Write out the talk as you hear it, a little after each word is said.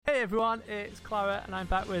Hey everyone, it's Clara and I'm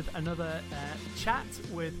back with another chat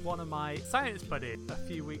with one of my science buddies. A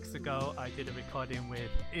few weeks ago I did a recording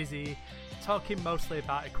with Izzy talking mostly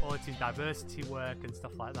about equality and diversity work and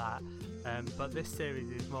stuff like that, but this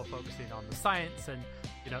series is more focusing on the science, and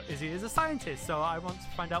you know, Izzy is a scientist, so I want to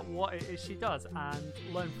find out what it is she does and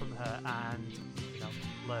learn from her and, you know,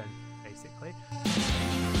 learn basically.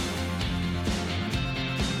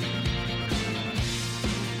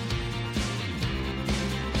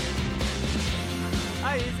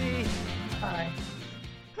 Hi Izzy! Hi.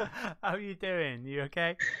 How are you doing? You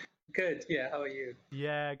okay? Good, yeah, how are you?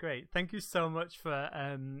 Yeah, great. Thank you so much for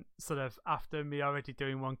sort of after me already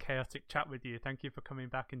doing one chaotic chat with you. Thank you for coming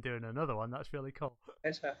back and doing another one. That's really cool.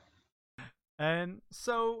 Pleasure.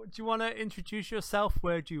 So do you want to introduce yourself?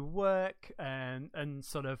 Where do you work? And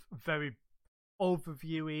sort of very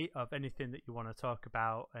overviewy of anything that you want to talk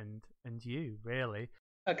about and you really.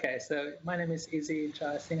 Okay, so my name is Izzy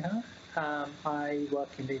Jayasinghe. I work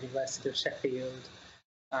in the University of Sheffield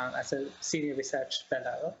as a senior research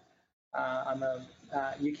fellow. I'm a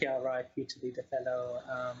UKRI Future Leader Fellow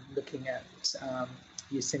looking at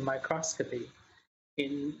using microscopy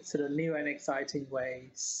in sort of new and exciting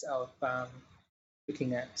ways of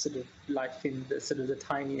looking at sort of life in the sort of the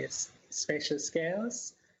tiniest spatial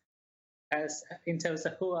scales. As in terms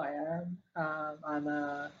of who I am, I'm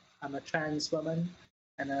a trans woman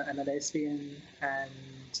and a lesbian,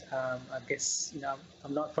 and I guess, you know,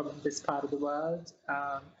 I'm not from this part of the world.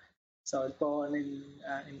 So I was born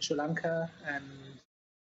in Sri Lanka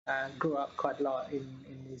and grew up quite a lot in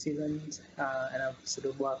New Zealand, and I've sort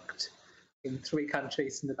of worked in 3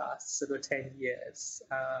 countries in the last sort of 10 years,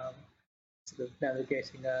 sort of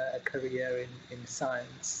navigating a career in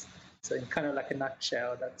science. So in kind of like a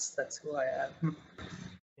nutshell, that's who I am.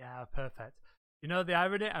 Yeah, perfect. You know, the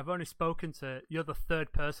irony, you're the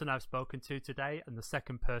third person I've spoken to today and the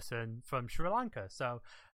second person from Sri Lanka. So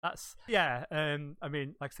that's, yeah, I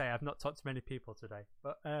mean, like I say, I've not talked to many people today,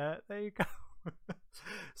 but there you go.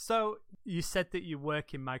 So you said that you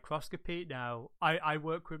work in microscopy. Now, I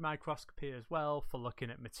work with microscopy as well for looking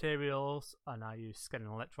at materials, and I use scanning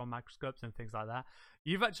electron microscopes and things like that.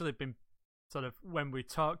 You've actually been sort of, when we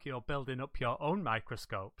talk, you're building up your own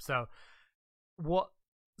microscope. So what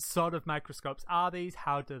sort of microscopes are these?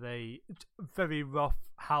 How do they, very rough,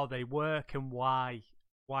 how they work and why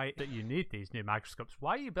that you need these new microscopes?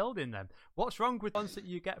 Why are you building them? What's wrong with ones that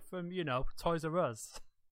you get from, you know, Toys R Us?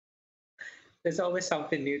 There's always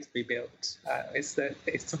something new to be built. It's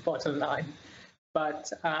the bottom line.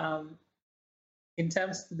 But in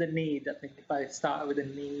terms of the need, I think if I start with the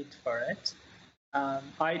need for it,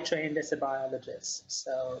 I trained as a biologist.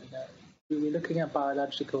 So, you know, we were looking at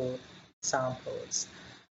biological samples.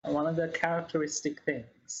 And one of the characteristic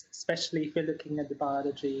things, especially if you're looking at the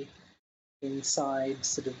biology inside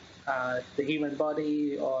sort of the human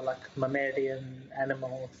body or like mammalian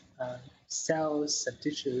animal cells and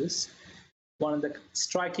tissues, one of the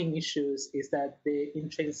striking issues is that they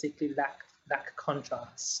intrinsically lack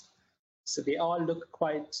contrast. So they all look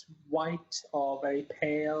quite white or very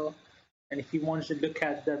pale. And if you wanted to look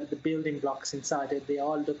at the building blocks inside it, they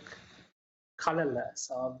all look colorless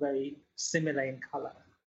or very similar in color.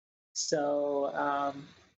 So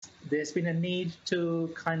there's been a need to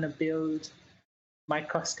kind of build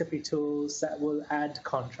microscopy tools that will add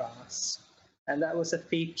contrast. And that was a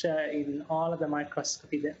feature in all of the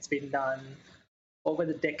microscopy that's been done over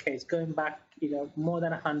the decades, going back, you know, more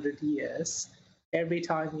than 100 years. Every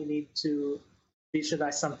time you need to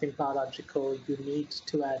visualize something biological, you need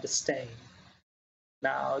to add a stain.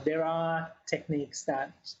 Now, there are techniques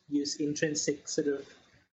that use intrinsic sort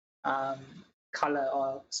of color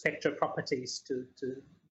or spectral properties to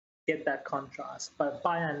get that contrast. But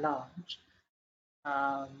by and large,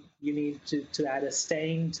 you need to add a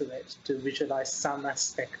stain to it to visualize some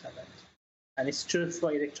aspect of it. And it's true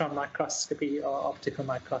for electron microscopy or optical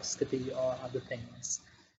microscopy or other things.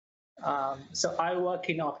 So I work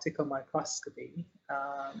in optical microscopy,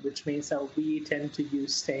 which means that we tend to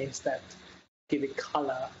use stains that give it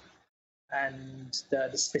color, and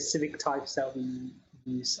the specific types that we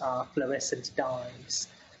use are fluorescent dyes,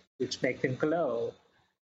 which make them glow.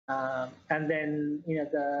 And then, you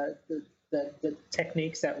know, the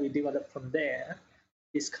techniques that we develop from there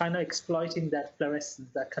is kind of exploiting that fluorescence,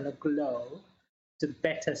 that kind of glow, to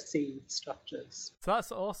better see structures. So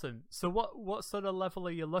that's awesome. So what sort of level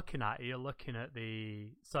are you looking at? Are you looking at the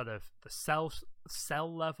sort of the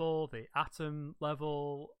cell level, the atom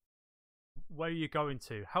level? Where are you going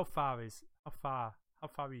to? How far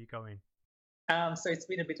are you going? So it's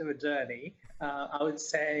been a bit of a journey. I would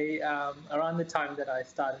say around the time that I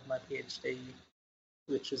started my PhD,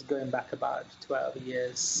 which was going back about 12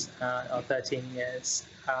 years or 13 years.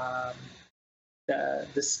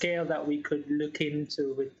 The scale that we could look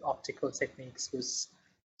into with optical techniques was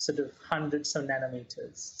sort of hundreds of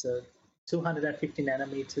nanometers. So 250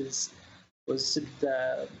 nanometers was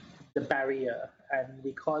the barrier, and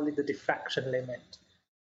we call it the diffraction limit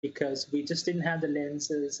because we just didn't have the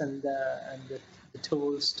lenses and the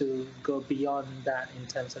tools to go beyond that in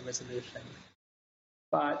terms of resolution.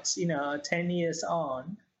 But 10 years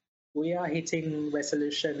on, we are hitting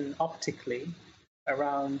resolution optically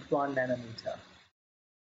around 1 nanometer.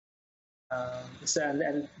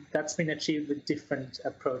 And that's been achieved with different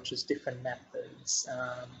approaches, different methods,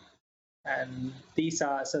 and they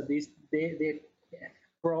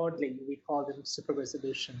broadly we call them super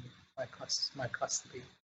resolution microscopy,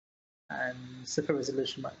 and super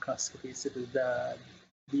resolution microscopy is sort of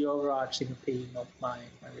the overarching theme of my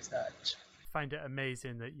research. I find it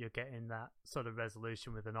amazing that you're getting that sort of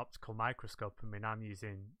resolution with an optical microscope. I mean, I'm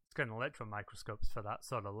using scan electron microscopes for that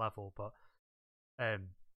sort of level, but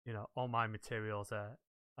all my materials are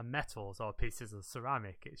metals or pieces of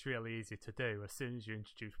ceramic. It's really easy to do. As soon as you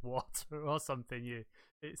introduce water or something,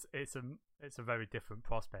 it's a very different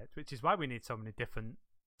prospect, which is why we need so many different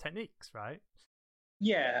techniques, right?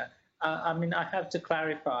 Yeah, I mean, I have to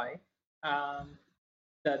clarify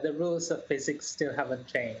that the rules of physics still haven't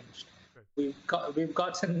changed. We've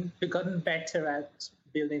gotten better at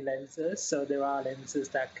building lenses, so there are lenses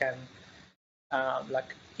that can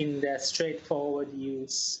like in their straightforward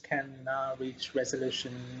use can reach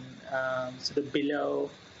resolution sort of below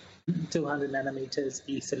 200 nanometers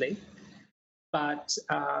easily. But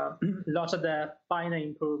a lot of the finer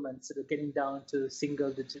improvements, sort of getting down to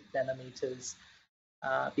single-digit nanometers,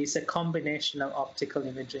 is a combination of optical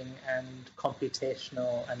imaging and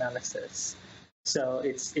computational analysis. So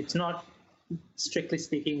it's not, strictly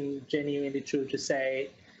speaking, genuinely true to say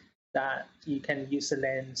that you can use a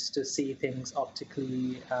lens to see things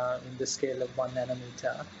optically in the scale of 1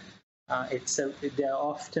 nanometer. There are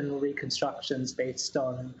often reconstructions based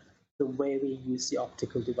on the way we use the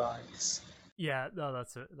optical device. Yeah, no,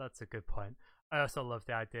 that's a good point. I also love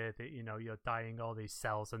the idea that you're dyeing all these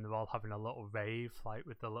cells and they're all having a little rave, like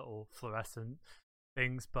with the little fluorescent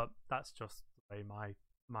things. But that's just the way my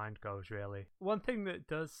mind goes, really. One thing that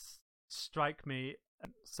does strike me.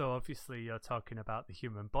 So obviously you're talking about the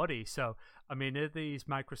human body. So I mean, are these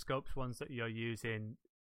microscopes ones that you're using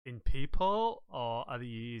in people, or are you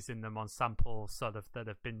using them on samples sort of that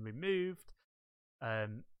have been removed?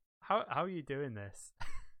 How are you doing this?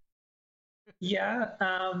 Yeah.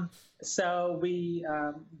 So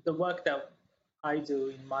the work that I do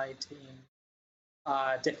in my team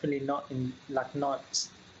are definitely not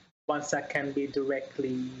ones that can be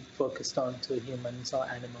directly focused on to humans or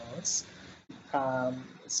animals.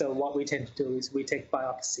 So what we tend to do is we take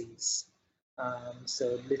biopsies,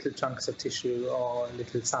 so little chunks of tissue or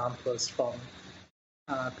little samples from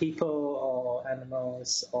people or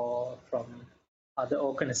animals or from other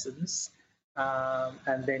organisms,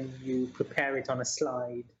 and then you prepare it on a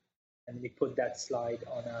slide, and we put that slide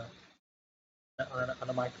on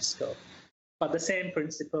a microscope. But the same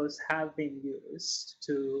principles have been used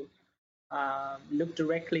to look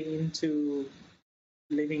directly into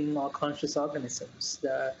living or conscious organisms.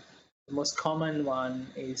 The most common one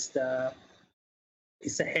is a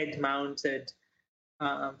head-mounted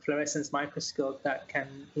fluorescence microscope that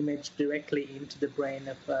can image directly into the brain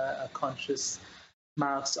of a conscious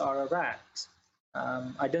mouse or a rat.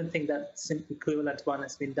 I don't think that equivalent one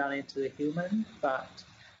has been done into the human, but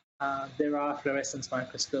there are fluorescence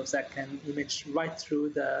microscopes that can image right through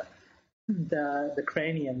the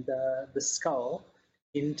cranium, the skull,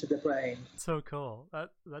 into the brain. So cool.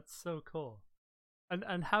 That's so cool.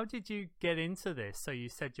 And how did you get into this? So you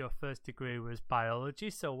said your first degree was biology.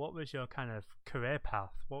 So what was your kind of career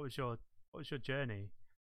path? What was your journey?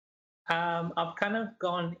 I've kind of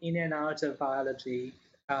gone in and out of biology.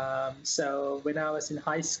 So when I was in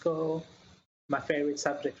high school, my favorite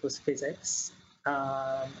subject was physics,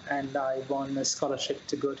 and I won a scholarship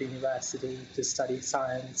to go to university to study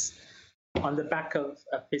science on the back of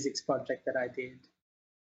a physics project that I did.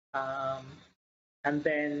 And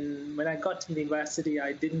then when I got to university,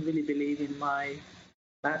 I didn't really believe in my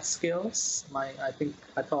math skills. I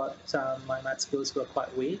thought my math skills were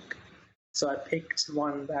quite weak. So I picked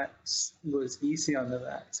one that was easy on the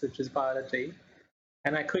maths, which was biology.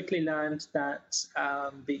 And I quickly learned that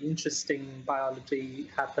the interesting biology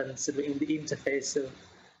happens in the interface of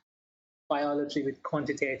biology with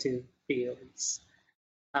quantitative fields.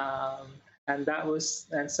 And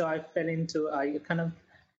so I kind of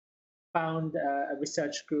found a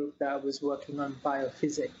research group that was working on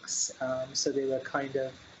biophysics. So they were kind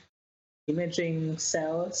of imaging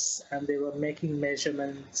cells, and they were making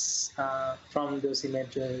measurements from those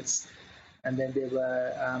images, and then they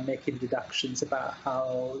were making deductions about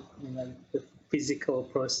how the physical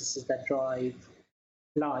processes that drive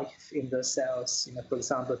life in those cells. For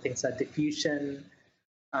example, things like diffusion,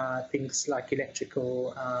 things like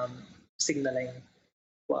electrical signaling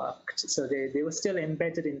worked. So they were still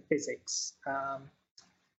embedded in physics.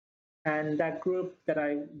 And that group that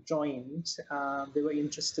I joined, they were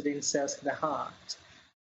interested in cells in the heart,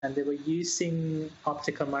 and they were using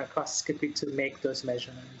optical microscopy to make those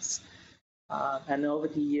measurements. And over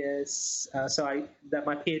the years,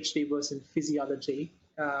 my PhD was in physiology,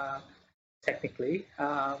 technically,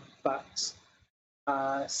 but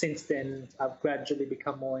since then I've gradually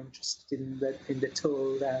become more interested in the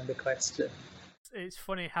tool and the question. It's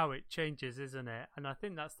funny how it changes, isn't it? And I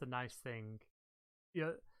think that's the nice thing.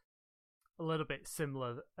 A little bit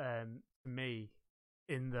similar to me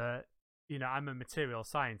in the I'm a material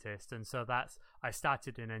scientist, and so I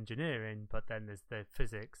started in engineering, but then there's the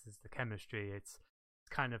physics, there's the chemistry. It's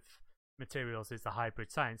kind of materials is the hybrid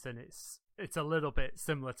science, and it's a little bit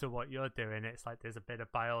similar to what you're doing. It's like there's a bit of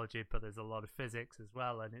biology, but there's a lot of physics as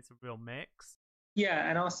well, and it's a real mix. Yeah,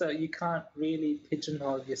 and also you can't really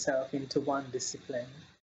pigeonhole yourself into one discipline.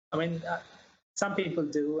 I mean, some people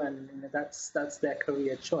do, and that's their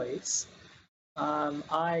career choice.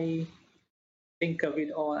 I think of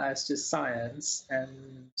it all as just science,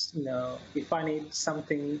 and if I need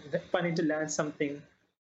to learn something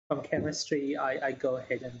from chemistry, I go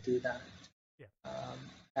ahead and do that. Yeah.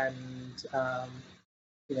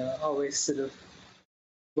 Always sort of.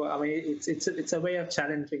 Well, I mean, it's a way of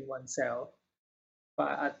challenging oneself,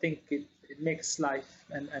 but I think it makes life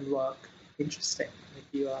and work interesting if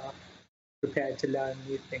you are prepared to learn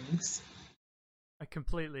new things. I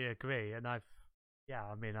completely agree, and I've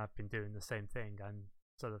been doing the same thing. I'm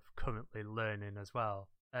sort of currently learning as well.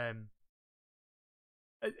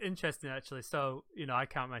 Interesting, actually. So, I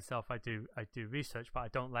count myself. I do research, but I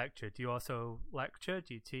don't lecture. Do you also lecture?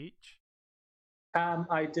 Do you teach?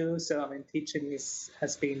 I do. So, I mean, teaching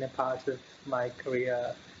has been a part of my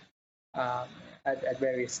career at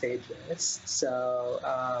various stages. So,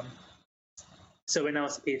 when I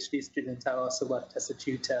was a PhD student, I also worked as a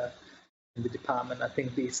tutor in the department. I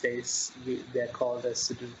think these days they're called as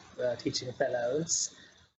sort of teaching fellows.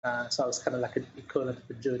 So I was kind of like an equivalent of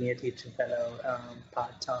a junior teaching fellow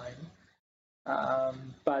part-time.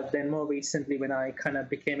 But then more recently, when I kind of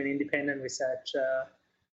became an independent researcher,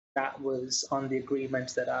 that was on the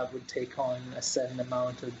agreement that I would take on a certain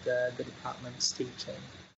amount of the department's teaching.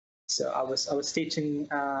 So I was teaching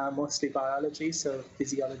mostly biology, so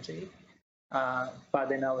physiology. But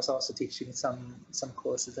then I was also teaching some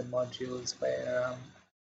courses and modules where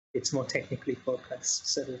it's more technically focused,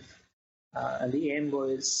 sort of. And the aim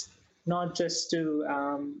was not just to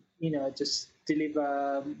just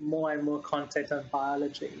deliver more and more content on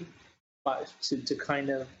biology, but to kind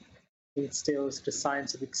of instill the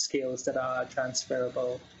scientific skills that are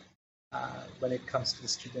transferable when it comes to the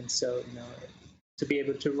students. So to be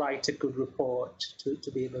able to write a good report,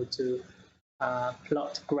 to be able to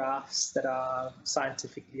plot graphs that are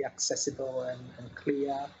scientifically accessible and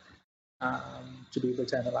clear, to be able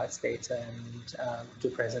to analyze data and do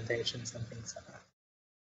presentations and things like that.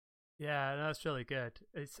 Yeah, that's really good.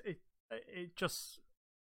 It just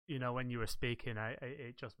when you were speaking,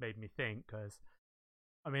 it just made me think, because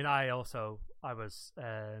I mean I was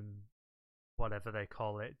whatever they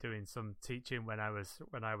call it, doing some teaching when I was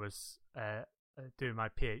doing my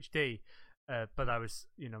PhD. But I was,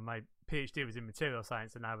 my PhD was in material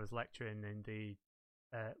science, and I was lecturing in the,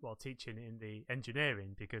 teaching in the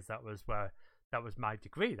engineering, because that was my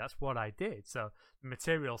degree. That's what I did. So the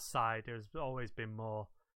material side has always been more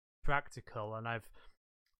practical, and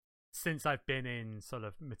since I've been in sort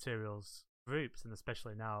of materials groups, and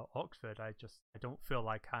especially now Oxford, I don't feel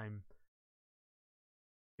like I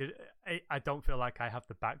don't feel like I have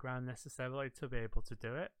the background necessarily to be able to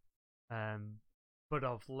do it. But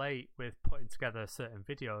of late, with putting together certain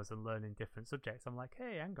videos and learning different subjects, I'm like,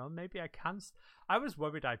 hey, hang on, maybe I can. I was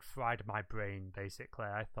worried I'd fried my brain, basically.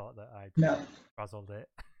 I thought that I'd frazzled it.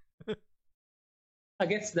 I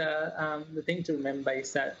guess the thing to remember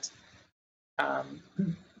is that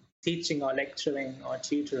teaching or lecturing or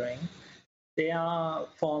tutoring, they are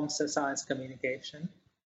forms of science communication.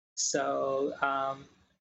 So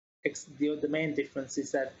the main difference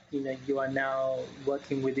is that you are now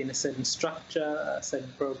working within a certain structure, a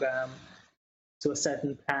certain program, to a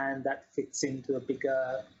certain plan that fits into a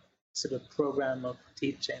bigger sort of program of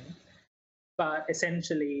teaching. but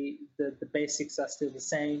essentially the basics are still the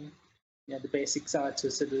same. The basics are to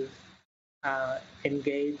sort of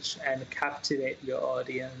engage and captivate your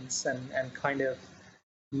audience, and kind of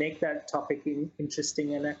make that topic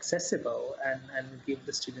interesting and accessible, and give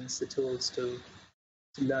the students the tools to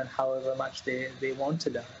learn however much they want to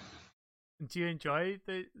learn. Do you enjoy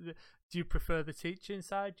do you prefer the teaching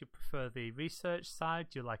side? Do you prefer the research side?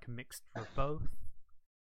 Do you like a mixture of both?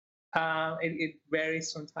 It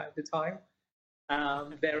varies from time to time.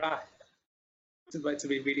 There are, to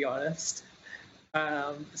be really honest.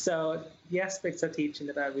 So the aspects of teaching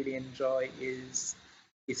that I really enjoy is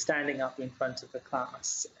standing up in front of the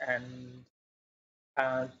class and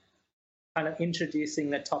kind of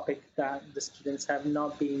introducing a topic that the students have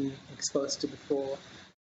not been exposed to before,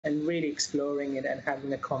 and really exploring it and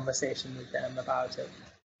having a conversation with them about it,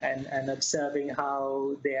 and observing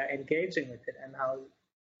how they are engaging with it, and how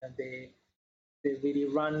they really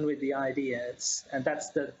run with the ideas. And that's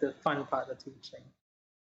the fun part of teaching.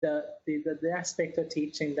 The aspect of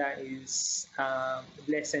teaching that is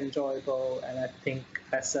less enjoyable, and I think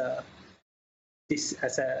as a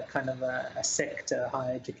kind of a sector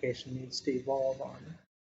higher education needs to evolve on,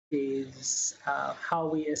 is how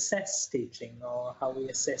we assess teaching, or how we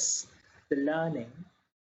assess the learning.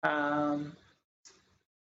 And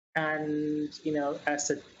as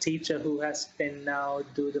a teacher who has been now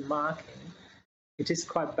do the marking, it is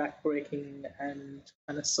quite backbreaking and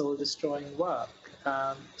kind of soul destroying work,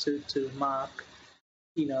 to mark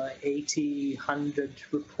 80, 100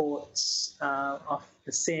 reports of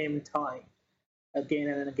the same type again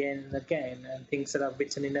and again and again, and things that are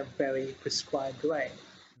written in a very prescribed way.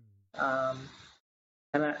 And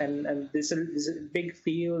there's a big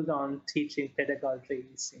field on teaching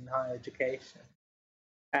pedagogies in higher education,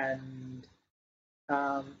 and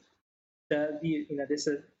there's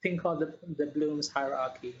a thing called the Bloom's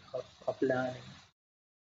hierarchy of learning,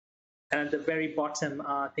 and at the very bottom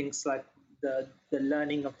are things like the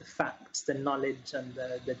learning of the facts, the knowledge, and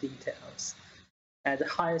the details. At the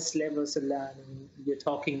highest levels of learning, you're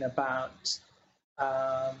talking about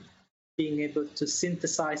being able to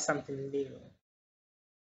synthesize something new.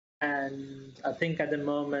 And I think at the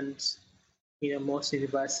moment, most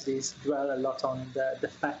universities dwell a lot on the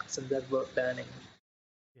facts and the rote learning,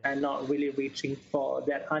 and not really reaching for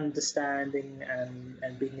that understanding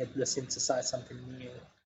and being able to synthesize something new.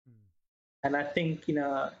 And I think,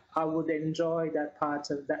 I would enjoy that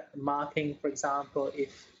part of that marking, for example,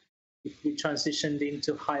 if we transitioned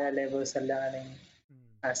into higher levels of learning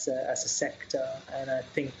as a sector. And I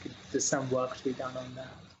think there's some work to be done on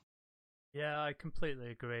that. Yeah, I completely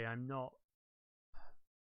agree. I'm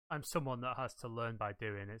someone that has to learn by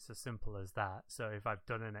doing. It's as simple as that. So if I've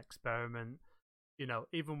done an experiment,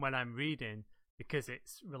 even when I'm reading, because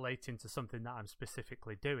it's relating to something that I'm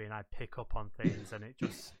specifically doing, I pick up on things and it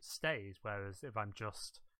just stays. Whereas if I'm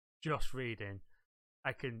just reading,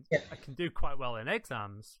 I can do quite well in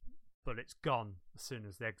exams, but it's gone as soon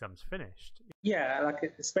as the exam's finished. Yeah, like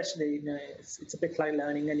especially, it's a bit like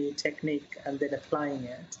learning a new technique and then applying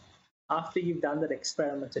it. After you've done that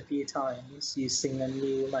experiment a few times using a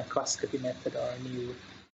new microscopy method or a new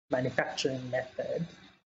manufacturing method,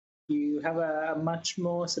 you have a much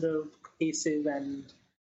more sort of cohesive and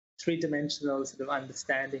three-dimensional sort of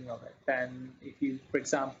understanding of it than if you, for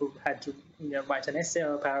example, had to write an essay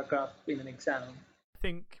or a paragraph in an exam. I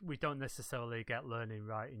think we don't necessarily get learning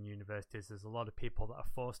right in universities. There's a lot of people that are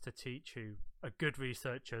forced to teach who are good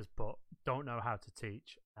researchers but don't know how to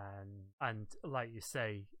teach. And like you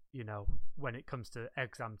say, when it comes to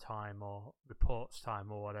exam time or reports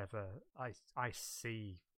time or whatever, I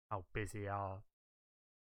see how busy our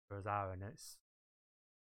are, and it's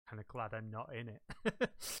kind of glad I'm not in it.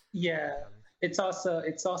 Yeah, it's also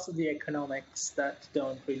the economics that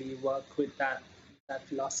don't really work with that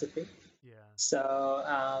philosophy. Yeah. So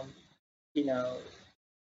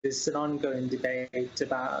there's an ongoing debate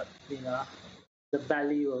about the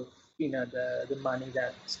value of the money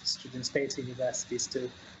that students pay to universities to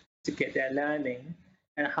get their learning,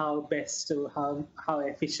 and how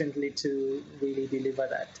efficiently to really deliver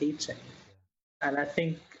that teaching. Yeah. And I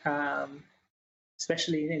think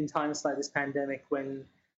especially in times like this pandemic, when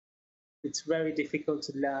it's very difficult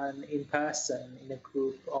to learn in person in a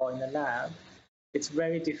group or in a lab, it's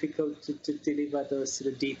very difficult to deliver those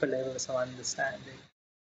sort of deeper levels of understanding.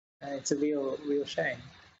 And it's a real shame.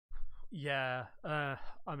 Yeah,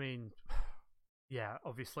 I mean, yeah,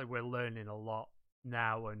 obviously we're learning a lot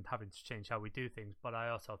now and having to change how we do things, but I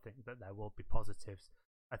also think that there will be positives.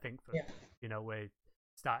 I think that, we're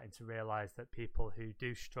starting to realize that people who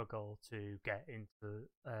do struggle to get into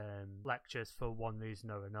lectures for one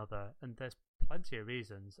reason or another, and there's plenty of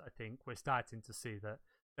reasons. I think we're starting to see that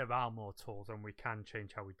there are more tools and we can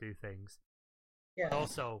change how we do things. Yeah. But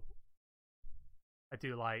also, I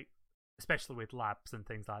do like, especially with labs and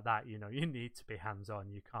things like that, you know, you need to be hands-on.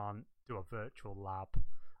 You can't do a virtual lab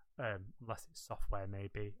unless it's software,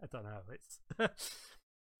 maybe. I don't know. It's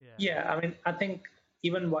yeah. I mean, I think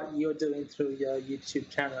even what you're doing through your YouTube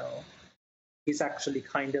channel is actually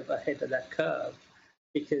kind of ahead of that curve,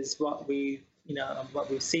 because what we've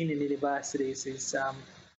seen in universities is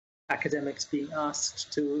academics being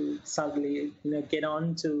asked to suddenly get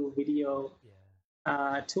on to video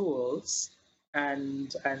tools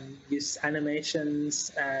and use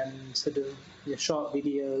animations and sort of short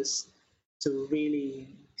videos to really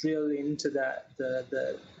drill into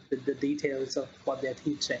the details of what they're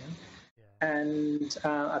teaching. And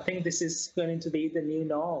I think this is going to be the new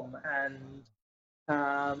norm. And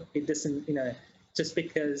it doesn't, just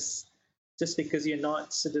because you're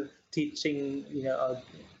not sort of teaching, or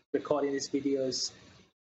recording these videos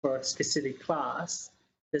for a specific class,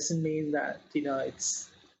 doesn't mean that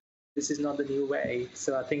this is not the new way.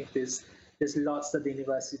 So I think there's lots that the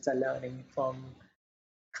universities are learning from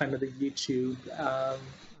kind of the YouTube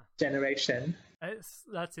generation.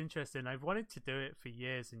 That's interesting. I've wanted to do it for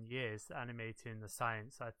years and years, animating the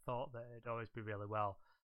science. I thought that it'd always be really well.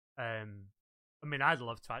 I mean, I'd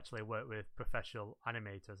love to actually work with professional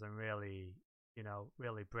animators and really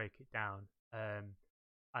break it down.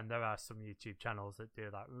 And there are some YouTube channels that do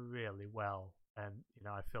that really well. And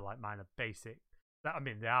I feel like mine are basic. I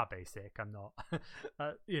mean, they are basic. I'm not,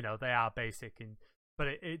 they are basic, but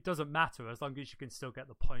it doesn't matter as long as you can still get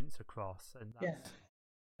the points across. And that's,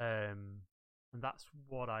 and that's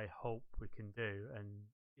what I hope we can do. And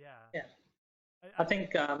I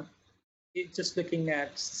think just looking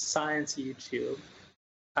at science YouTube,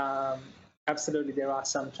 absolutely there are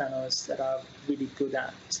some channels that are really good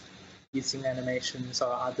at using animations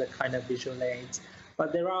or other kind of visual aids,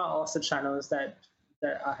 but there are also channels that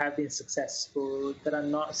have been successful that are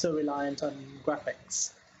not so reliant on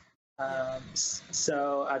graphics.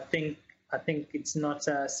 So I think it's not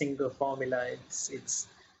a single formula. It's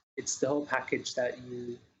the whole package that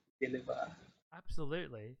you deliver.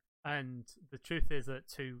 Absolutely. And the truth is that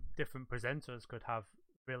two different presenters could have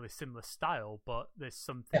really similar style, but there's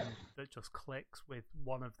something that just clicks with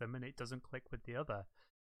one of them and it doesn't click with the other.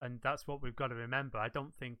 And that's what we've got to remember. I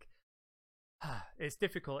don't think it's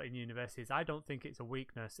difficult in universities. I don't think it's a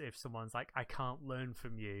weakness if someone's like, I can't learn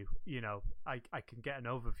from you. I can get an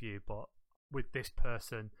overview, but with this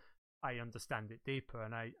person, I understand it deeper.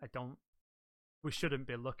 And we shouldn't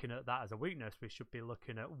be looking at that as a weakness. We should be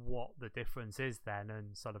looking at what the difference is then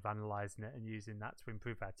and sort of analysing it and using that to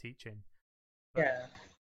improve our teaching.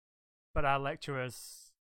 But our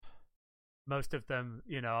lecturers, most of them,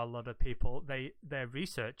 a lot of people, they're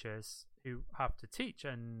researchers who have to teach,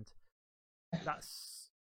 and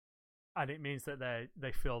it means that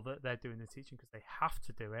they feel that they're doing the teaching because they have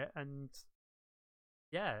to do it. And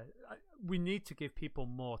we need to give people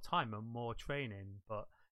more time and more training, but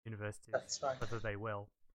universities, whether they will.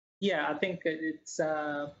 I think it's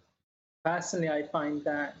personally I find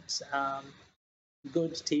that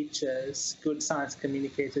good teachers, good science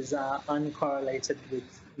communicators are uncorrelated with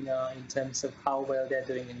in terms of how well they're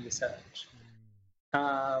doing in research.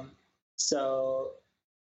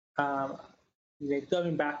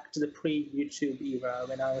 Going back to the pre-YouTube era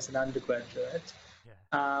when I was an undergraduate,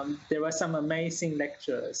 there were some amazing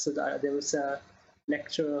lecturers. So there was a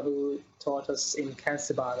lecturer who taught us in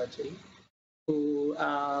cancer biology, who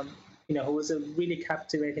was a really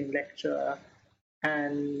captivating lecturer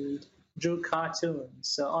and drew cartoons.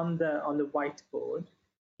 So on the whiteboard,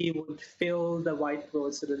 he would fill the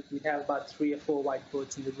whiteboard, so that we have about 3 or 4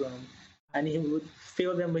 whiteboards in the room, and he would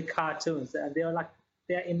fill them with cartoons, and they're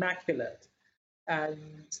immaculate. And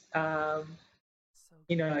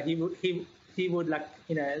he would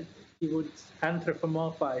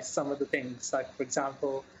anthropomorphize some of the things. Like, for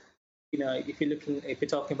example, if you're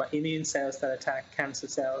talking about immune cells that attack cancer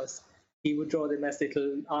cells, he would draw them as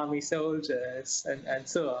little army soldiers and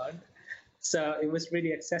so on. So it was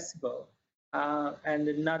really accessible. And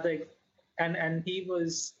he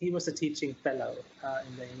was a teaching fellow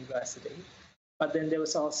in the university. But then there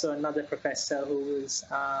was also another professor who was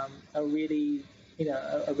a real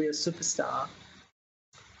superstar.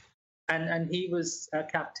 And he was a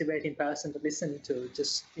captivating person to listen to.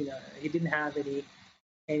 Just, he didn't have any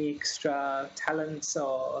extra talents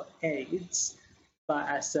or aids, but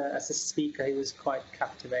as a speaker, he was quite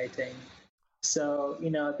captivating. So,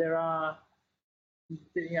 there are,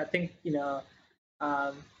 I think,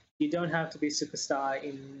 you don't have to be a superstar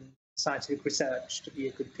in scientific research to be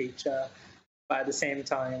a good teacher. But at the same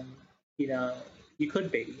time, you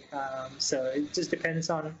could be. So it just depends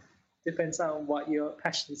on what your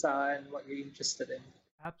passions are and what you're interested in.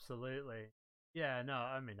 Absolutely. Yeah, no,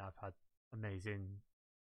 I mean, I've had amazing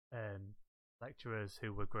um, lecturers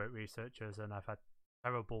who were great researchers, and I've had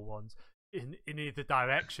terrible ones in either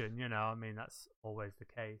direction. I mean, that's always the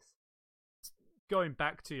case. Going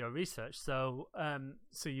back to your research, so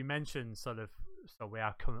you mentioned so we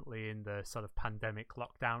are currently in the sort of pandemic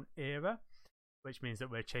lockdown era, which means that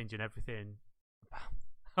we're changing everything about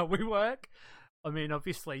how we work. I mean,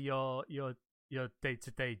 obviously, your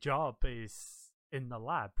day-to-day job is in the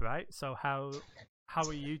lab, right? So how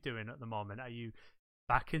are you doing at the moment? Are you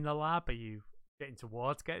back in the lab? Are you getting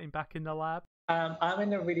towards getting back in the lab? I'm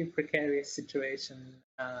in a really precarious situation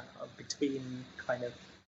between kind of.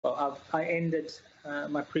 Well, I ended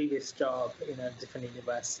my previous job in a different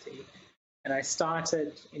university, and I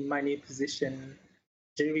started in my new position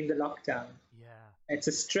during the lockdown. Yeah. It's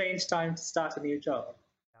a strange time to start a new job.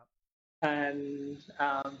 Yep. And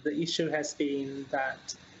the issue has been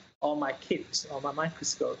that all my kit, all my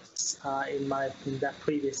microscopes in that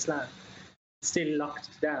previous lab still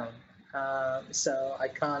locked down. So I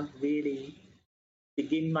can't really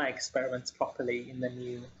begin my experiments properly in the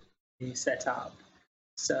new setup.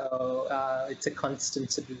 So it's a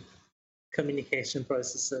constant sort of communication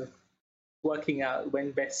process of working out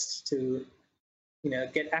when best to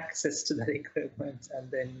get access to that equipment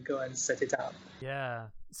and then go and set it up. Yeah.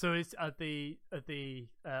 So are the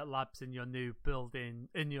labs in your new building,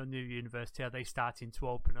 in your new university, are they starting to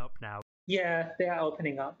open up now? Yeah, they are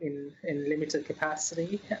opening up in limited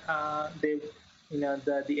capacity. The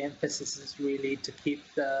emphasis is really to keep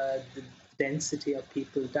the density of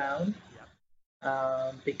people down.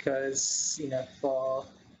 Yeah. Because for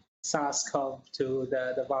SARS-CoV-2,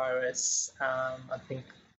 the virus, I think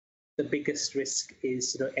the biggest risk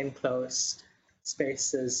is enclosed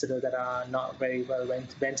spaces that are not very well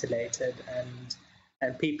ventilated,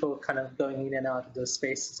 and people kind of going in and out of those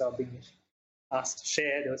spaces are being asked to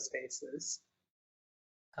share those spaces.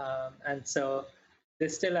 And so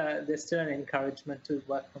there's still an encouragement to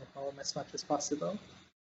work from home as much as possible.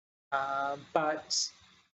 But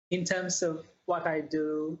in terms of what I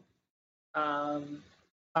do,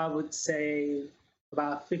 I would say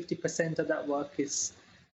about 50% of that work is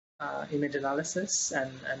image analysis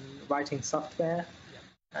and writing software,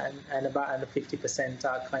 and about 50%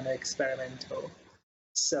 are kind of experimental.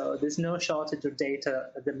 So there's no shortage of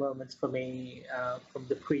data at the moment for me from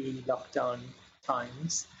the pre-lockdown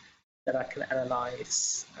times that I can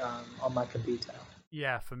analyze on my computer.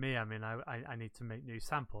 Yeah, for me, I mean, I need to make new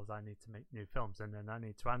samples, I need to make new films, and then I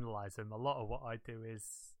need to analyze them. A lot of what I do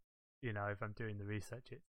is, if I'm doing the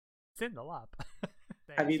research, it's in the lab.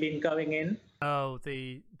 Have you been going in? Oh,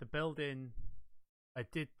 the building. I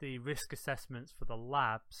did the risk assessments for the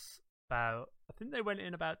labs I think they went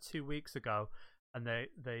in about 2 weeks ago, and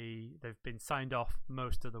they've been signed off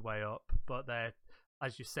most of the way up, but they're,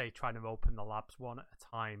 as you say, trying to open the labs one at a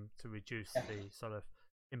time to reduce the sort of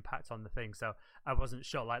impact on the thing. So I wasn't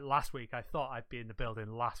sure. Like last week, I thought I'd be in the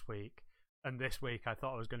building last week, and this week I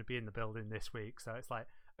thought I was going to be in the building this week. So it's like,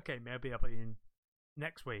 okay, maybe I'll be in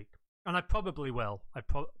next week. And I probably will.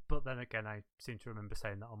 But then again, I seem to remember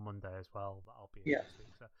saying that on Monday as well, that I'll be in next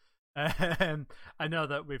week. So I know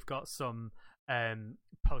that we've got some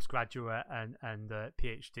postgraduate and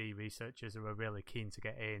PhD researchers who are really keen to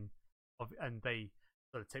get in, and they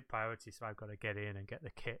sort of take priority. So I've got to get in and get the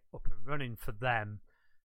kit up and running for them,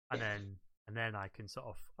 and then I can sort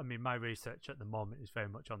of. I mean, my research at the moment is very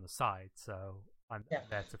much on the side, so I'm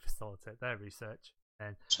there to facilitate their research,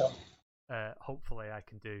 and hopefully I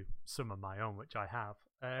can do some of my own, which I have.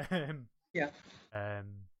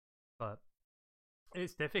 But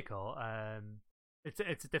it's difficult. It's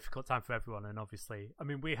a difficult time for everyone, and obviously, I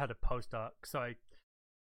mean, we had a postdoc, so I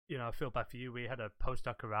feel bad for you. We had a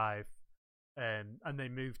postdoc arrive, and they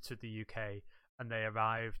moved to the UK, and they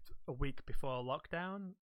arrived a week before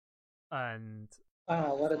lockdown, and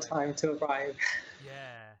what a time to arrive.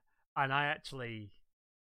 Yeah, and I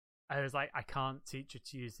was like, I can't teach you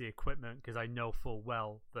to use the equipment because I know full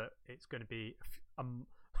well that it's going to be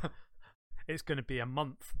it's going to be a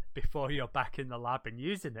month before you're back in the lab and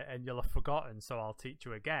using it, and you'll have forgotten. So I'll teach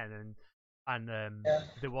you again, and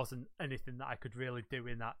there wasn't anything that I could really do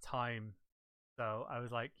in that time. So I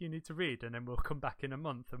was like, you need to read, and then we'll come back in a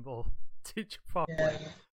month and we'll teach you properly. Yeah.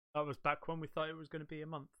 That was back when we thought it was going to be a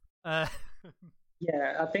month.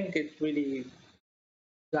 Yeah, I think it really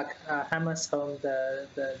hammers home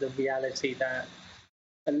the reality that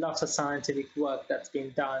a lot of scientific work that's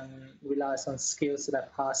been done relies on skills that are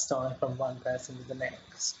passed on from one person to the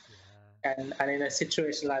next. And in a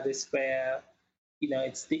situation like this where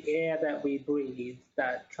it's the air that we breathe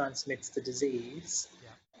that transmits the disease.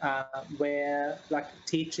 Where like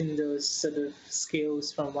teaching those sort of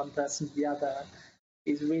skills from one person to the other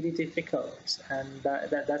is really difficult, and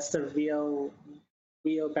that's the real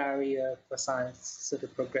barrier for science sort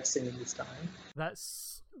of progressing in this time.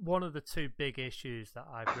 That's one of the two big issues that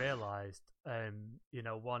I've realized.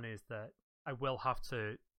 One is that I will have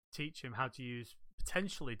to teach him how to use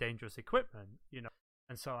potentially dangerous equipment,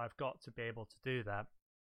 and so I've got to be able to do that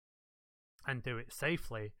and do it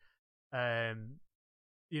safely.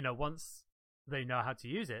 Once they know how to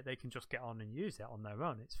use it, they can just get on and use it on their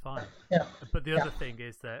own. It's fine. Yeah. But the other thing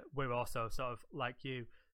is that we're also sort of like you.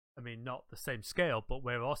 I mean, not the same scale, but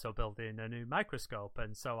we're also building a new microscope,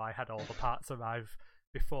 and so I had all the parts arrive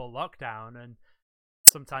before lockdown, and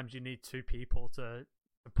sometimes you need two people to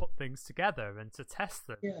put things together and to test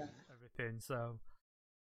them and everything. So,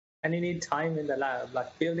 and you need time in the lab.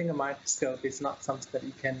 Like building a microscope is not something that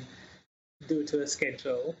you can do to a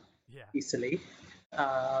schedule easily.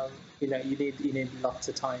 You need lots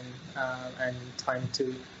of time and time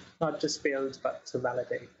to not just build but to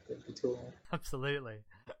validate the tool. Absolutely.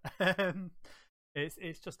 It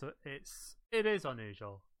is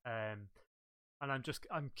unusual, and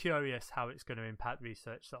I'm curious how it's going to impact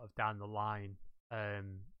research sort of down the line,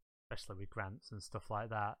 especially with grants and stuff like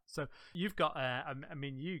that. So you've got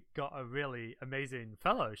you got a really amazing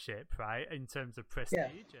fellowship, right, in terms of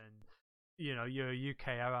prestige, and you're a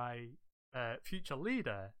UKRI future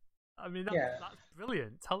leader. I mean, that's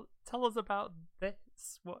brilliant. Tell us about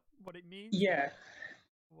this. What it means.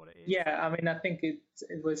 What it is. Yeah, I mean, I think it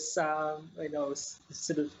was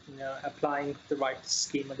sort of applying the right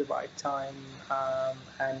scheme at the right time,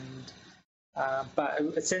 but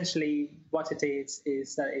essentially what it is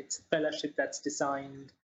that it's a fellowship that's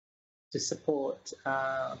designed to support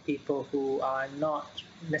people who are not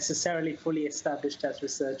necessarily fully established as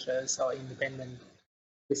researchers or independent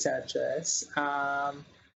researchers,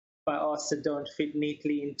 but also don't fit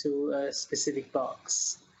neatly into a specific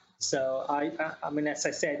box. So I mean, as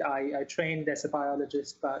I said, I trained as a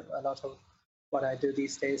biologist, but a lot of what I do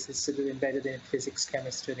these days is sort of embedded in physics,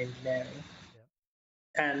 chemistry, and engineering.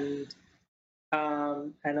 And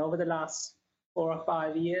over the last 4 or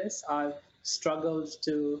 5 years, I've struggled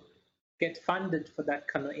to get funded for that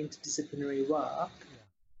kind of interdisciplinary work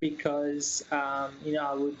because I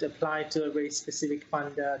would apply to a very specific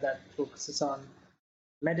funder that focuses on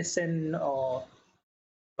medicine or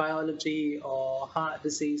biology or heart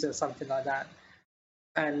disease or something like that,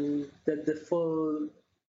 and the full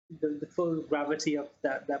gravity of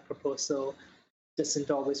that proposal doesn't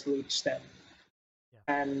always reach them.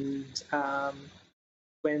 And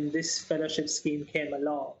when this fellowship scheme came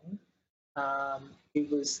along, it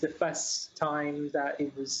was the first time that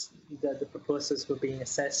the proposals were being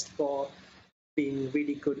assessed for being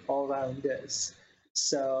really good all-rounders.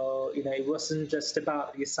 So it wasn't just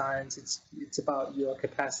about your science; it's about your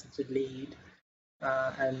capacity to lead,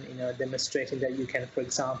 and demonstrating that you can, for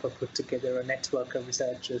example, put together a network of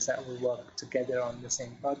researchers that will work together on the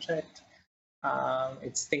same project.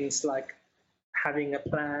 It's things like having a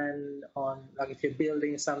plan on, like if you're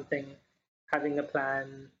building something, having a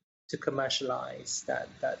plan to commercialize that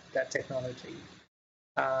technology.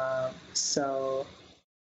 So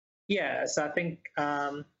I think.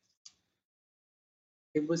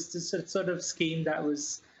 It was this sort of scheme that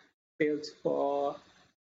was built for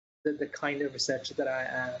the kind of researcher that I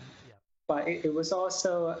am. But it was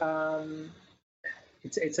also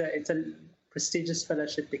it's a prestigious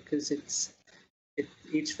fellowship because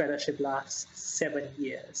each fellowship lasts 7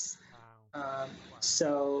 years. Wow.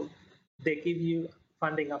 So they give you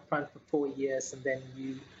funding up front for 4 years, and then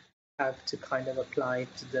you have to kind of apply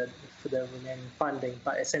for the remaining funding.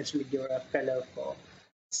 But essentially, you're a fellow for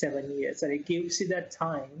 7 years, and it gives you that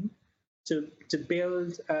time to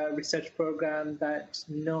build a research program that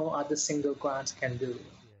no other single grant can do.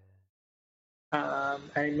 And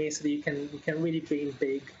it means that you can really dream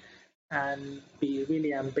big and be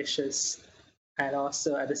really ambitious, and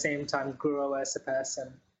also at the same time grow as a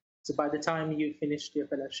person. So by the time you finished your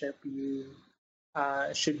fellowship, you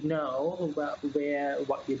should know what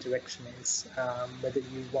your direction is, whether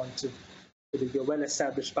you're well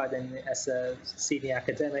established by then as a senior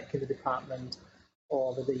academic in the department,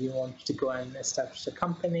 or whether you want to go and establish a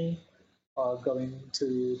company or go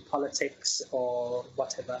into politics or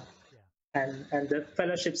whatever. And the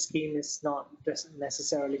fellowship scheme is not just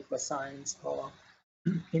necessarily for science or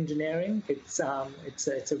engineering. It's a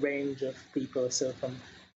range of people, so from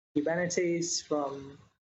humanities, from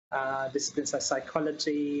disciplines like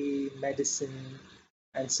psychology, medicine,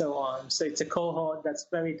 and so on. So it's a cohort that's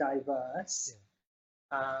very diverse.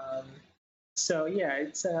 So yeah,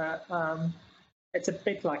 it's a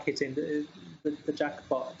bit like hitting the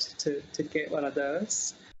jackpot to get one of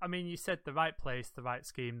those. I mean, you said the right place, the right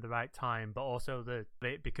scheme, the right time, but also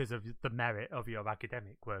because of the merit of your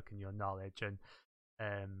academic work and your knowledge, and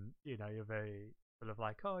you're very sort of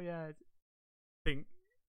like, oh yeah, think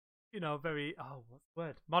very, oh, what's the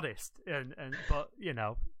word, modest, and but you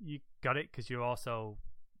got it because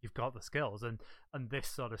you've got the skills, and this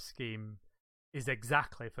sort of scheme is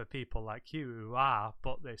exactly for people like you who are,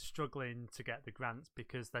 but they're struggling to get the grants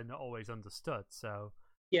because they're not always understood. So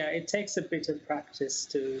yeah, it takes a bit of practice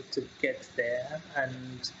to get there,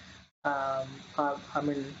 and I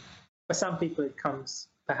mean, for some people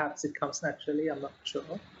perhaps it comes naturally. I'm not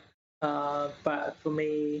sure, but for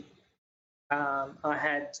me, I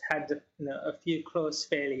had a few close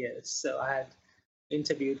failures. So I had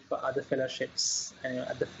interviewed for other fellowships, and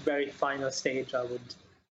at the very final stage, I would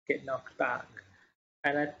get knocked back.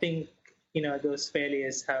 And I think those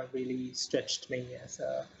failures have really stretched me as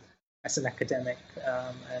an academic,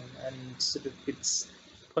 and sort of it's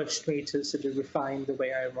pushed me to sort of refine the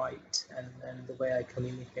way I write and the way I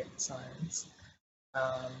communicate science.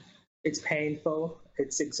 Um, it's painful,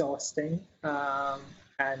 it's exhausting,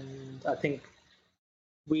 and I think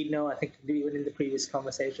I think even in the previous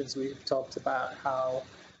conversations we've talked about how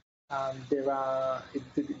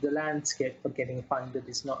the landscape for getting funded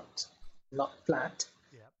is not flat.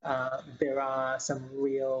 yeah, There are some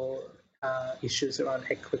real issues around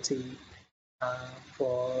equity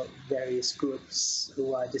for various groups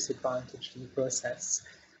who are disadvantaged in the process.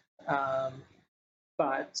 Um,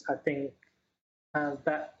 but I think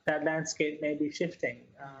that landscape may be shifting,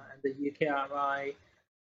 and the UKRI,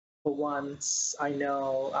 for once, I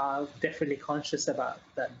know are definitely conscious about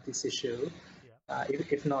this issue. yeah,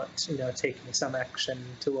 If not, taking some action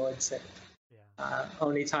towards it. yeah.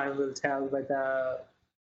 Only time will tell whether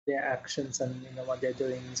their actions and what they're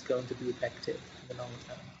doing is going to be effective in the long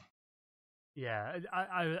term. Yeah,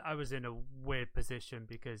 I was in a weird position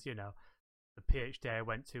because the PhD I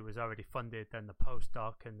went to was already funded, then the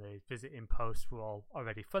postdoc and the visiting posts were all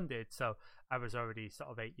already funded, so I was already sort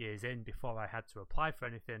of 8 years in before I had to apply for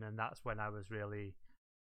anything, and that's when I was really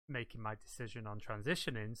making my decision on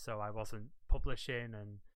transitioning. So I wasn't publishing,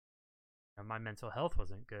 and my mental health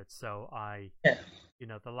wasn't good. So Yeah.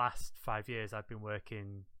 the last 5 years I've been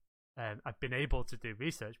working. I've been able to do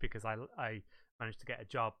research because I managed to get a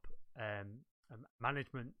job, a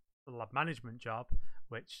lab management job,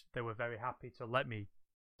 which they were very happy to let me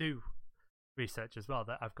do research as well.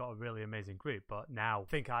 That I've got a really amazing group, but now I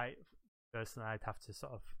think I personally I'd have to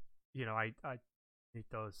sort of, I need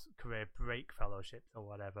those career break fellowships or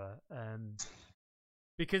whatever,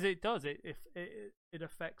 because it does it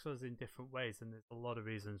affects us in different ways, and there's a lot of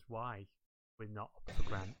reasons why we're not up for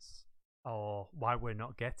grants or why we're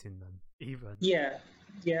not getting them even. Yeah.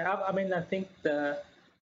 I mean, I think there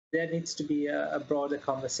needs to be a broader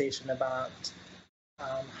conversation about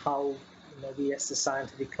how we as the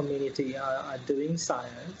scientific community are doing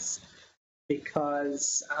science,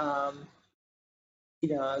 because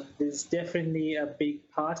there's definitely a big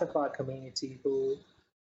part of our community who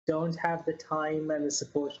don't have the time and the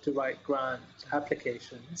support to write grant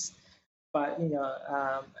applications. But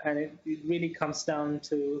and it really comes down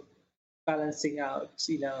to balancing out,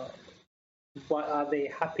 what are they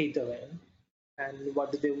happy doing, and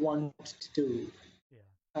what do they want to do.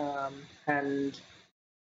 Yeah, And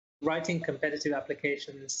writing competitive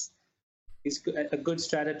applications is a good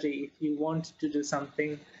strategy if you want to do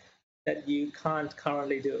something that you can't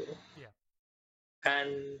currently do. yeah,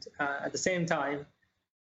 And at the same time,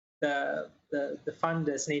 the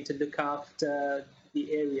funders need to look after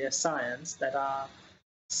the area science that are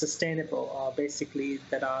sustainable, or basically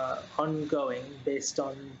that are ongoing based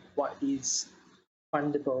on what is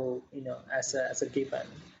fundable, as a given.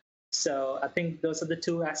 So I think those are the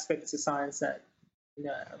two aspects of science that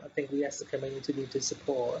I think we as a community need to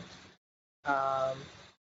support. Um,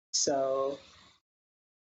 so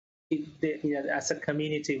as a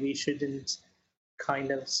community, we shouldn't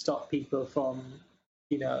kind of stop people from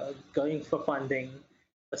going for funding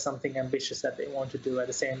for something ambitious that they want to do at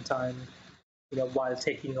the same time, while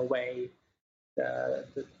taking away the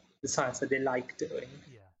science that they like doing.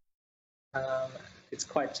 yeah. It's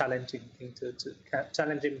quite challenging thing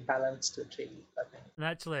challenging balance to achieve, I think. And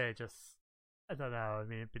actually, I don't know. I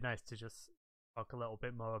mean, it'd be nice to just talk a little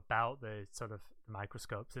bit more about the sort of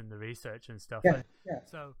microscopes and the research and stuff. Yeah, yeah.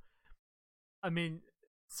 So, I mean,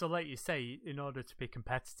 so like you say, in order to be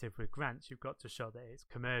competitive with grants, you've got to show that it's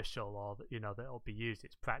commercial, or that that it'll be used,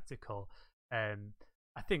 it's practical.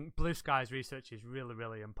 I think Blue Sky's research is really,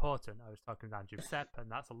 really important. I was talking to Andrew Sepp, and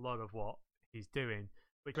that's a lot of what he's doing.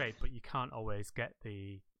 great, but you can't always get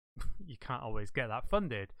that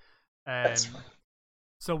funded. That's right.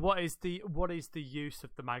 So what is the use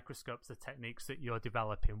of the microscopes, the techniques that you're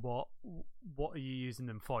developing? What are you using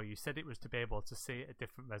them for? You said it was to be able to see at a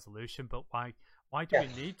different resolution, but why do we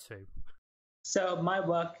need to? So my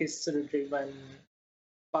work is sort of driven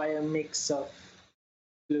by a mix of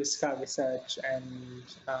blue sky research and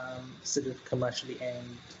sort of commercially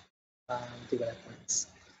aimed developments.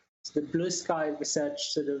 So the blue sky research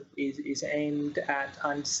sort of is aimed at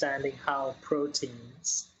understanding how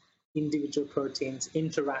individual proteins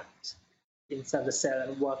interact inside the cell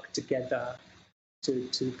and work together to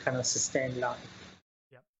kind of sustain life.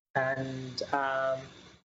 Yep.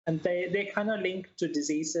 And they kind of link to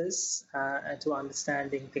diseases and to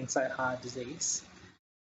understanding things like heart disease.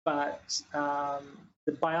 But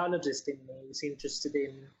the biologist in me is interested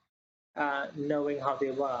in knowing how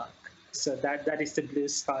they work. So that is the blue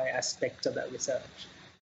sky aspect of that research.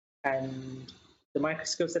 And the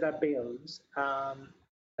microscopes that I build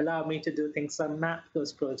allow me to do things like map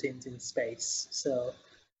those proteins in space. So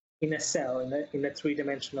in a cell, in a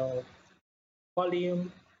three-dimensional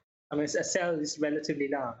volume, I mean, a cell is relatively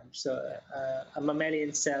large. So a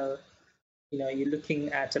mammalian cell, you're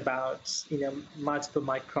looking at about, multiple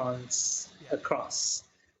microns across.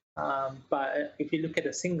 But if you look at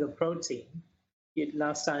a single protein, you're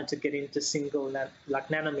now starting to get into like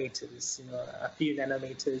nanometers, a few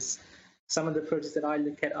nanometers. Some of the proteins that I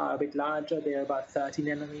look at are a bit larger. They're about 30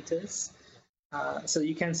 nanometers. So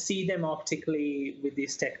you can see them optically with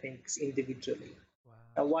these techniques individually. Wow.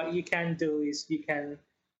 And what you can do is you can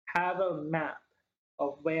have a map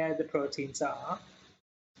of where the proteins are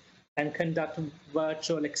and conduct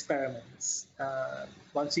virtual experiments.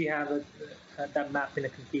 Once you have that map in a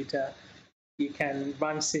computer, you can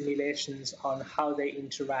run simulations on how they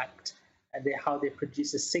interact and how they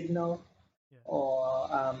produce a signal, or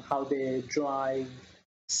how they drive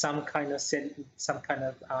some kind of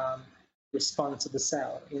response to the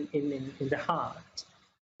cell. In the heart,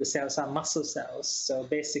 the cells are muscle cells, so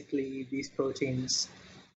basically these proteins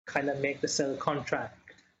kind of make the cell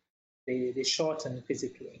contract. They shorten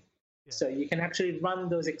physically. Yeah. So you can actually run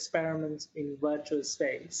those experiments in virtual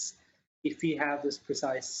space if you have those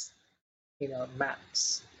precise,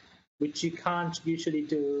 maps, which you can't usually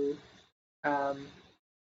do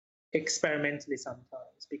experimentally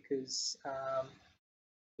sometimes, because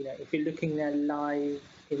if you're looking at live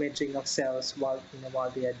imaging of cells while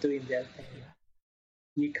they are doing their thing,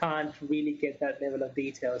 you can't really get that level of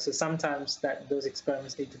detail. So sometimes those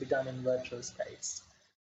experiments need to be done in virtual space.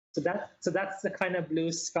 So that's the kind of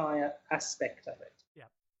blue sky aspect of it. Yeah.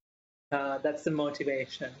 That's the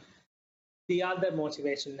motivation. The other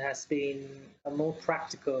motivation has been a more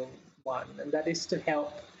practical one, and that is to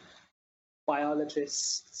help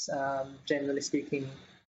biologists, generally speaking,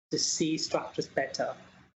 to see structures better.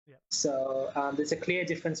 Yeah. So there's a clear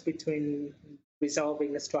difference between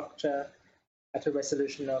resolving a structure at a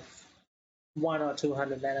resolution of 100 or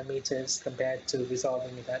 200 nanometers compared to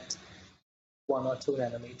resolving it at 1 or 2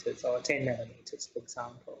 nanometers or 10 nanometers, for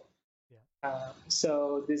example. Yeah.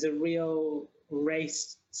 So there's a real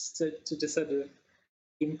race to sort of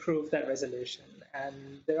improve that resolution,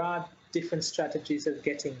 and there are different strategies of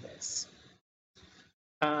getting this.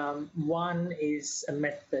 One is a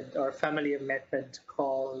method or a family of methods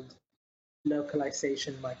called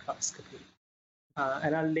localization microscopy,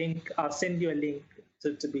 and I'll send you a link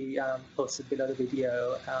to be posted below the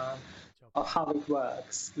video of how it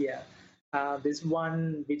works. Yeah, there's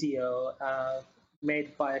one video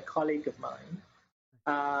made by a colleague of mine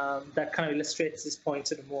that kind of illustrates this point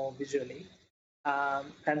sort of more visually.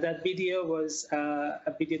 And that video was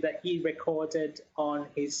a video that he recorded on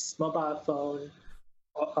his mobile phone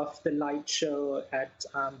of the light show at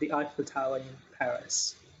the Eiffel Tower in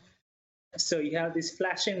Paris. So you have these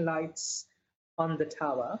flashing lights on the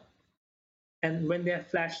tower, and when they're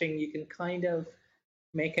flashing, you can kind of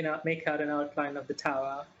make out an outline of the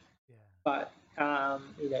tower, but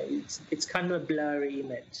it's kind of a blurry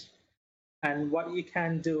image. And what you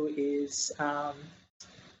can do is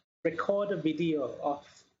record a video of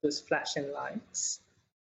those flashing lights,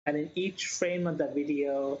 and in each frame of that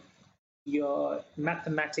video, you're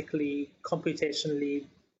mathematically, computationally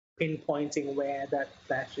pinpointing where that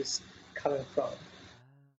flash is coming from.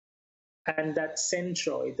 And that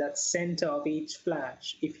centroid, that center of each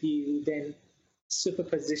flash, if you then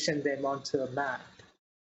superposition them onto a map,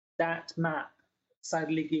 that map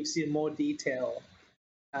suddenly gives you more detail,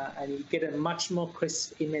 and you get a much more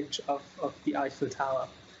crisp image of the Eiffel Tower.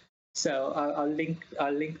 So I'll link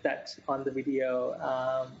that on the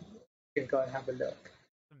video. You can go and have a look.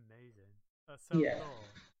 Amazing. That's so cool.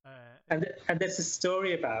 And there's a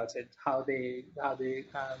story about it, how they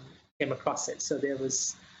came across it. So there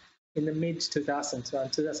was in the mid 2000s,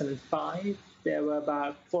 around 2005, there were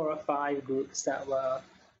about 4 or 5 groups that were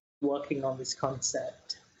working on this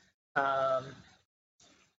concept.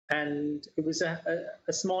 And it was a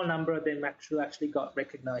small number of them actually got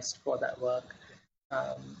recognized for that work.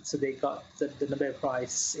 So they got the Nobel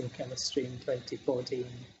Prize in Chemistry in 2014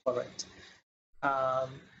 for it.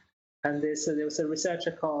 And there was a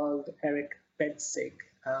researcher called Eric Bedsig,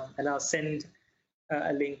 and I'll send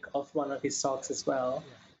a link of one of his talks as well.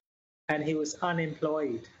 Yeah. And he was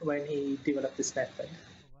unemployed when he developed this method.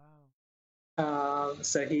 Wow.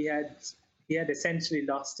 So he had essentially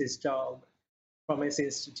lost his job from his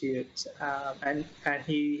institute, and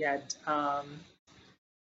he had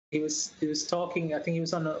he was talking. I think he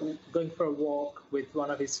was going for a walk with one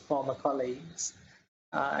of his former colleagues,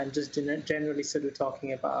 and just generally sort of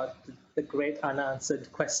talking about the great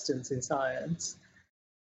unanswered questions in science.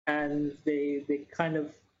 And they kind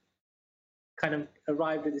of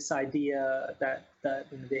arrived at this idea that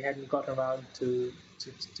they hadn't gotten around to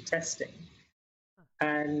testing.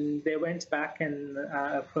 And they went back and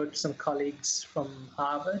approached some colleagues from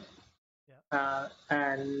Harvard,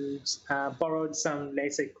 and borrowed some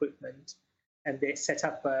laser equipment, and they set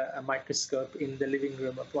up a microscope in the living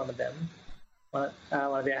room of one of them, one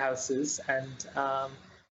of their houses, and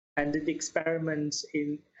did the experiment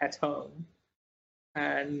at home,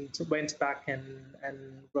 and went back and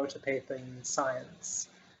wrote a paper in Science.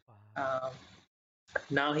 Wow.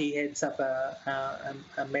 Now he heads up a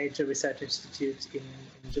major research institute in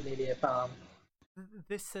Jamelia Farm.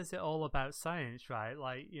 This says it all about science, right?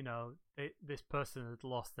 Like, this person had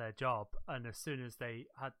lost their job, and as soon as they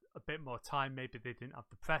had a bit more time, maybe they didn't have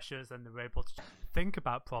the pressures and they were able to think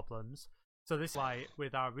about problems. So this is why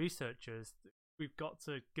with our researchers, we've got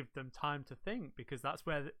to give them time to think, because that's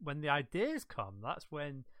when the ideas come. That's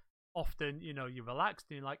when often, you're relaxed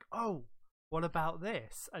and you're like, oh, what about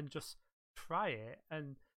this? And just try it.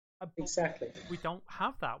 And exactly, we don't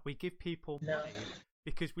have that. We give people money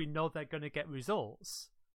because we know they're going to get results,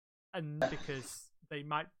 and because they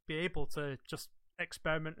might be able to just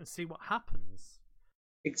experiment and see what happens.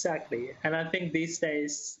 Exactly. And I think these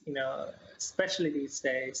days, especially these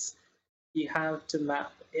days, you have to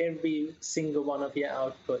map every single one of your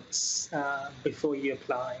outputs before you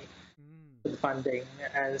apply for the funding.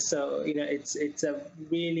 And so, it's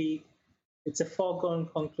a foregone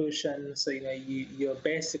conclusion. So, you're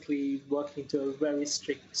basically working to a very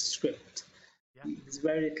strict script. Yeah. There's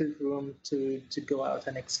very little room to go out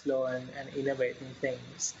and explore and innovate new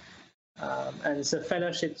things. And so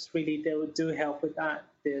fellowships really do help with that.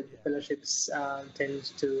 The fellowships tend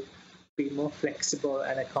to be more flexible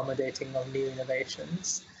and accommodating of new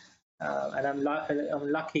innovations. And I'm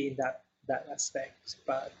lucky in that aspect.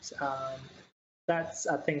 But that's,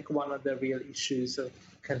 I think, one of the real issues of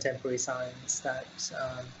contemporary science, that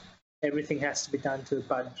everything has to be done to a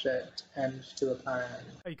budget and to a plan.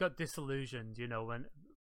 I got disillusioned,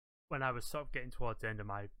 when I was sort of getting towards the end of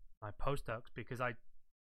my postdocs, because I,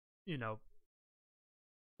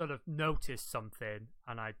 sort of noticed something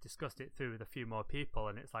and I discussed it through with a few more people,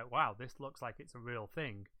 and it's like, wow, this looks like it's a real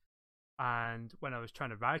thing. And when I was trying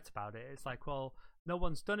to write about it, it's like, well, no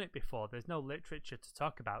one's done it before. There's no literature to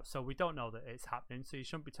talk about, so we don't know that it's happening, so you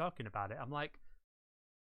shouldn't be talking about it. I'm like,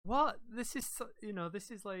 what? This is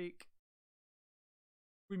like,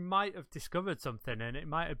 we might have discovered something and it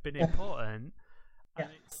might have been important, and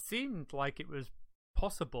it seemed like it was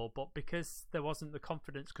possible, but because there wasn't the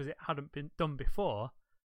confidence, because it hadn't been done before,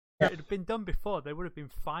 if it had been done before, they would have been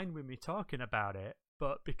fine with me talking about it,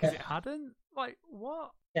 but because it hadn't, like,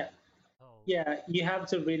 what? Yeah, you have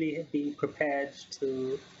to really be prepared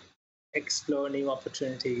to explore new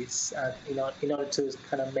opportunities in order to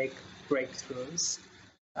kind of make breakthroughs.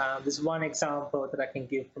 There's one example that I can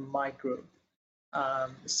give from my group.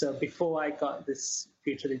 So before I got this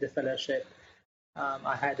Future Leader Fellowship,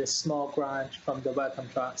 I had a small grant from the Wellcome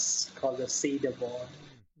Trust called the Seed Award.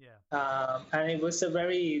 And it was a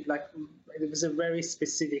very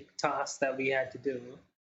specific task that we had to do.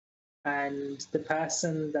 And the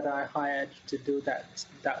person that I hired to do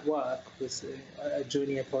that work was a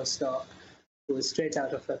junior postdoc who was straight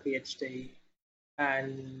out of her PhD,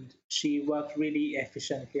 and she worked really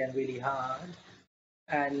efficiently and really hard,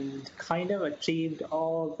 and kind of achieved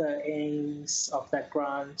all the aims of that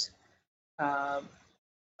grant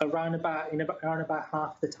around about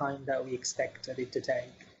half the time that we expected it to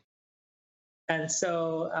take. And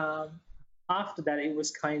so after that, it was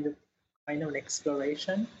kind of an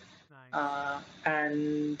exploration. Nice.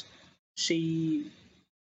 And she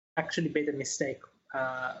actually made a mistake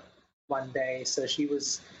one day. So she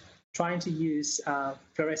was trying to use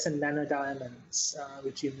fluorescent nanodiamonds,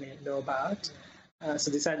 which you may know about.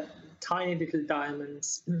 So these are tiny little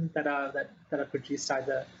diamonds that are produced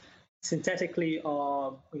either synthetically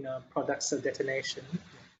or products of detonation,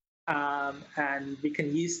 and we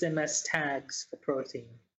can use them as tags for protein.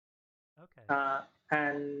 Okay.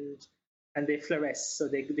 And they fluoresce, so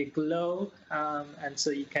they glow, and so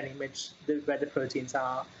you can image where the proteins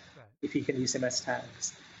are, Right. if you can use them as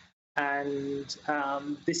tags. And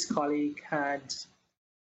this colleague had,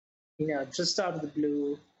 just out of the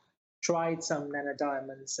blue, tried some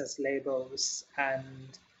nanodiamonds as labels,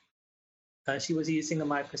 and she was using a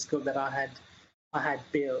microscope that I had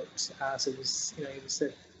built. So it was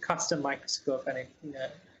a custom microscope, and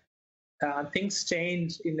things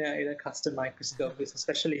change in a custom microscope,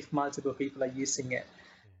 especially if multiple people are using it.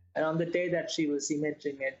 And on the day that she was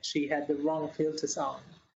imaging it, she had the wrong filters on,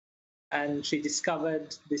 and she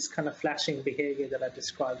discovered this kind of flashing behavior that I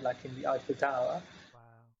described, like in the Eiffel Tower.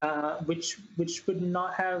 Wow. Which would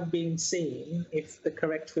not have been seen if the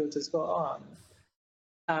correct filters were on.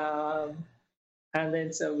 And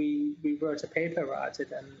then so we wrote a paper about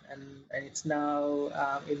it, and it's now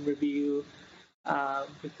in review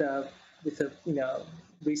with a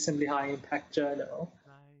reasonably high impact journal.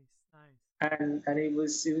 Nice. And it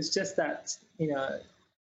was just that,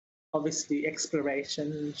 obviously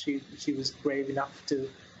exploration. She was brave enough to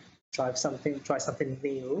try something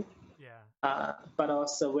new. Yeah. But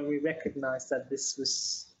also when we recognized that this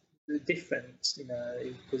was different,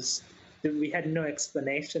 we had no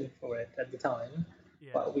explanation for it at the time,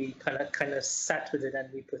 Yeah. but we kind of sat with it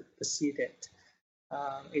and we pursued it.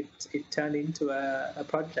 It turned into a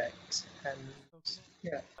project, and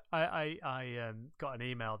yeah. I got an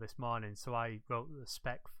email this morning, so I wrote the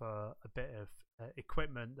spec for a bit of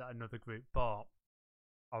equipment that another group bought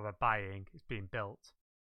or are buying. It's being built,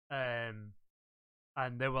 and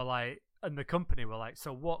they were like, and the company were like,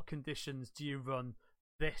 so what conditions do you run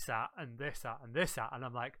this at, and this at, and this at? And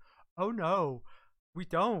I'm like, oh no, we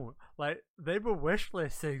don't. Like, they were wish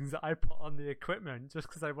list things that I put on the equipment just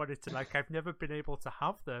because I wanted to, like, I've never been able to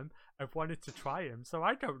have them. I've wanted to try them, so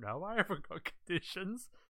I don't know. I haven't got conditions.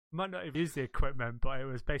 Might not have used the equipment, but it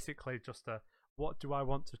was basically just a, what do I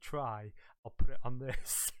want to try? I'll put it on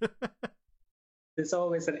this. There's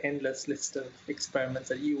always an endless list of experiments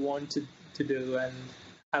that you want to do and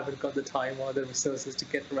haven't got the time or the resources to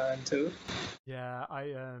get around to. Yeah,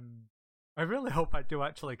 I really hope I do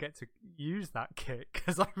actually get to use that kit,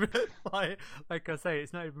 because I really like I say,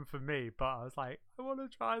 it's not even for me, but I was like, I want to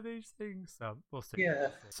try these things, so we'll see. Yeah.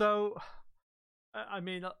 So, I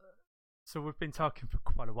mean, so we've been talking for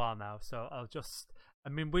quite a while now, so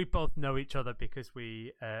we both know each other because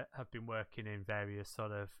we have been working in various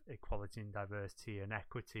sort of equality and diversity and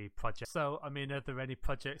equity projects. So, I mean, are there any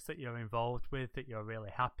projects that you're involved with that you're really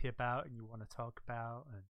happy about and you want to talk about?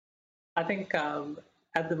 And I think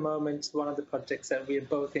at the moment, one of the projects that we are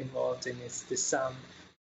both involved in is this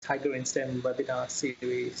Tiger in STEM webinar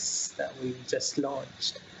series that we just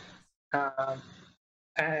launched. I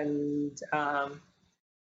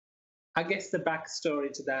guess the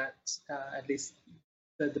backstory to that, at least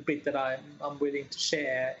the bit that I'm willing to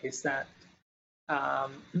share, is that the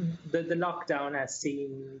lockdown has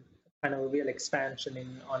seen kind of a real expansion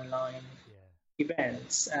in online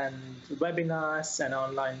events and webinars and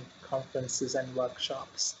online conferences and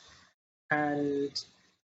workshops. And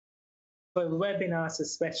for webinars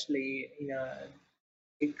especially,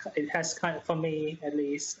 it has kind of, for me at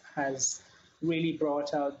least, has really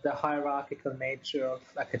brought out the hierarchical nature of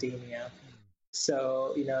academia.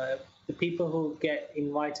 So, the people who get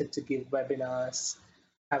invited to give webinars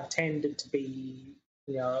have tended to be,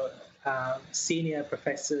 senior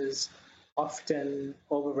professors, often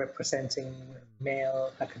overrepresenting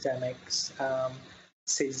male academics,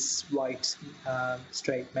 cis, white,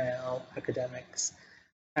 straight male academics.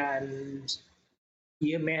 And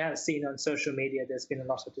you may have seen on social media, there's been a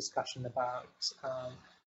lot of discussion about,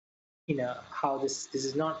 how this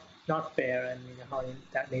is not fair, and how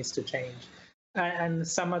that needs to change. And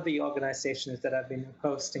some of the organizations that have been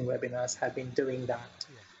hosting webinars have been doing that,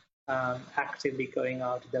 actively going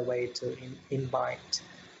out of their way to invite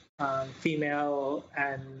female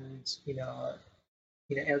and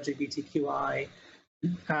LGBTQI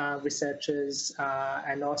researchers,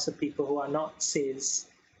 and also people who are not cis,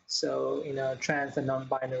 so trans and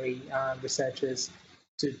non-binary researchers,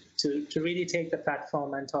 to really take the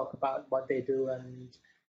platform and talk about what they do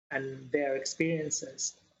and their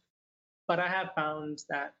experiences. But I have found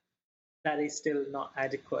that is still not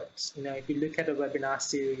adequate. If you look at a webinar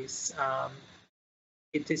series,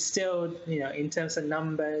 it is still, in terms of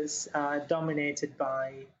numbers, dominated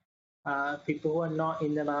by people who are not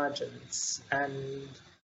in the margins. And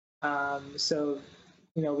so,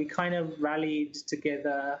 we kind of rallied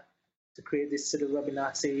together to create this sort of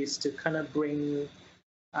webinar series to kind of bring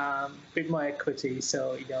a bit more equity.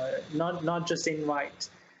 So, not just invite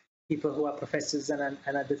people who are professors and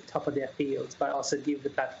at the top of their fields, but also give the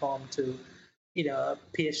platform to,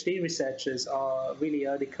 PhD researchers or really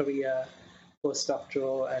early career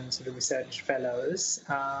postdoctoral and sort of research fellows.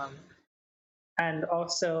 And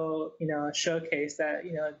also, showcase that,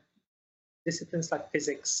 disciplines like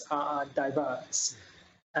physics are diverse.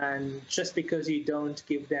 And just because you don't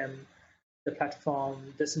give them the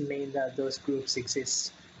platform doesn't mean that those groups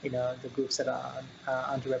exist, the groups that are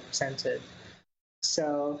underrepresented.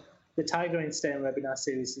 So the Tiger in STEM webinar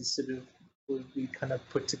series is sort of will be kind of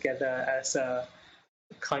put together as a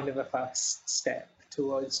kind of a first step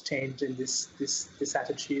towards changing this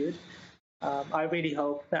attitude. I really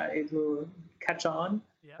hope that it will catch on,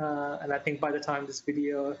 and I think by the time this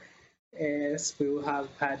video airs, we will have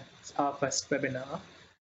had our first webinar.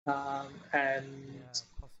 I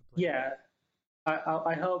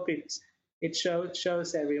hope it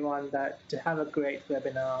shows everyone that to have a great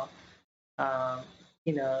webinar,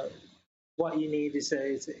 what you need is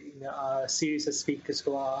a series of speakers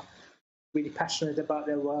who are really passionate about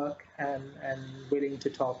their work and willing to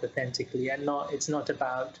talk authentically, and it's not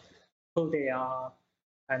about who they are,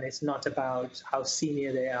 and it's not about how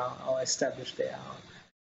senior they are or established they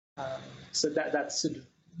are. So that's sort of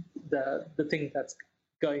the thing that's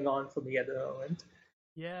going on for me at the moment.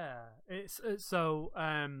 Yeah, it's so.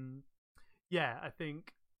 I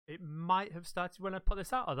think it might have started when I put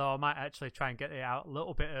this out, although I might actually try and get it out a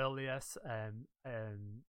little bit earlier,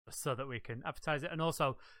 so that we can advertise it, and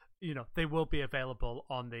also, they will be available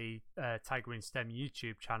on the Tiger in STEM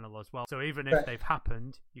YouTube channel as well. So even if they've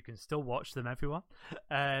happened, you can still watch them, everyone.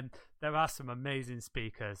 There are some amazing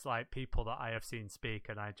speakers, like people that I have seen speak,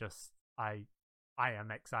 and I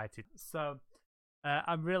am excited. So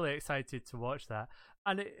I'm really excited to watch that.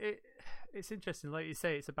 And it's interesting, like you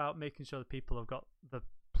say, it's about making sure that people have got the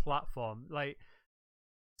platform.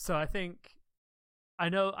 So I think I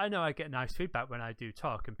know I get nice feedback when I do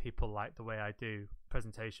talk, and people like the way I do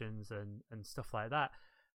presentations and stuff like that.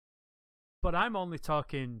 But I'm only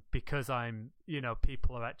talking because I'm,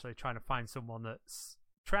 people are actually trying to find someone that's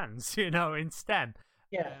trans, in STEM.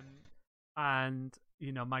 Yeah. And,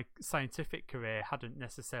 my scientific career hadn't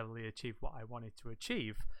necessarily achieved what I wanted to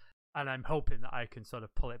achieve. And I'm hoping that I can sort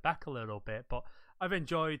of pull it back a little bit. But I've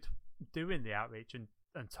enjoyed doing the outreach and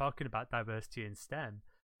talking about diversity in STEM.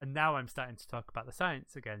 And now I'm starting to talk about the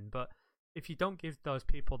science again. But if you don't give those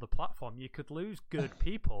people the platform, you could lose good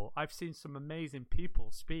people. I've seen some amazing people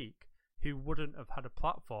speak who wouldn't have had a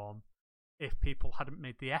platform if people hadn't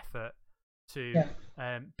made the effort to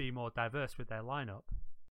be more diverse with their lineup.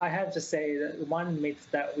 I have to say that one myth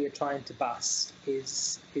that we're trying to bust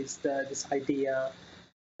is this idea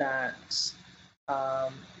that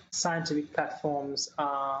scientific platforms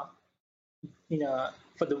are,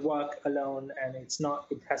 for the work alone, and it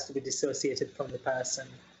has to be dissociated from the person.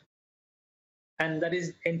 And that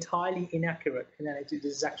is entirely inaccurate, and it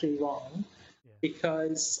is actually wrong,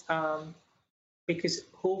 because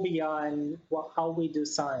who we are and how we do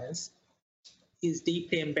science is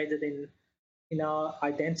deeply embedded in our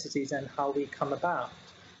identities and how we come about.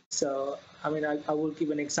 So, I will give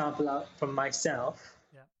an example from myself,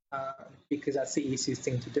 because that's the easiest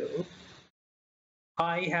thing to do.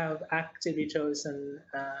 I have actively chosen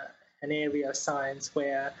an area of science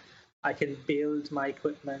where I can build my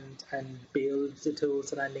equipment and build the tools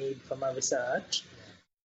that I need for my research,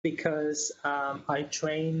 because I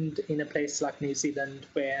trained in a place like New Zealand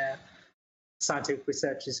where scientific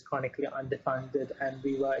research is chronically underfunded, and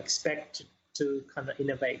we were expected to kind of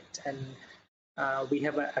innovate. And we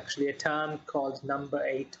have actually a term called number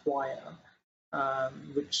 8 wire,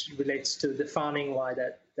 which relates to the farming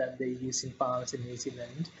wire that they use in farms in New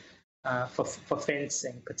Zealand for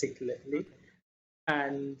fencing particularly.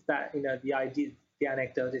 And that, the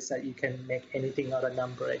anecdote is that you can make anything out of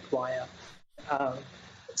number 8 wire. And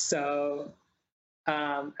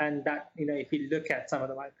that, if you look at some of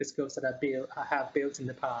the microscopes that I have built in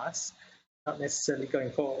the past, not necessarily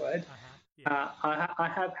going forward,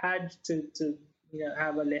 I have had to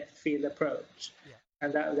have a left field approach.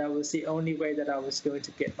 And that was the only way that I was going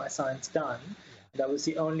to get my science done. That was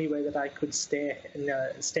the only way that I could stay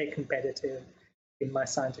competitive in my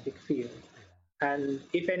scientific field. And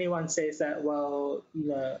if anyone says that, well,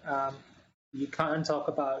 you can't talk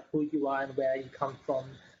about who you are and where you come from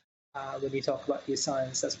when you talk about your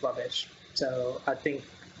science, that's rubbish. So I think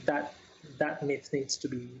that myth needs to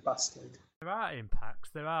be busted. There are impacts.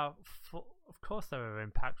 There are of course there are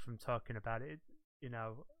impacts from talking about it. You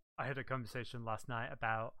know, I had a conversation last night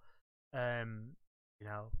about, you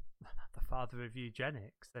know, the father of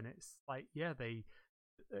eugenics, and it's like, yeah,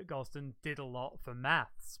 Galston did a lot for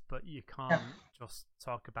maths, but you can't just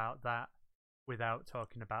talk about that without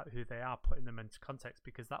talking about who they are, putting them into context,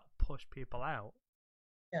 because that'll push people out.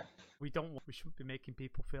 Yeah, we shouldn't be making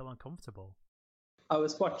people feel uncomfortable. I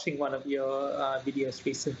was watching one of your videos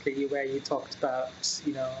recently where you talked about,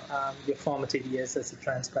 your formative years as a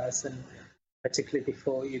trans person, particularly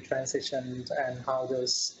before you transitioned, and how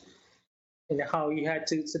those, how you had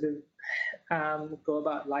to sort of go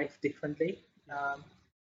about life differently.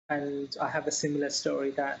 And I have a similar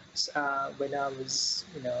story that when I was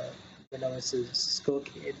a school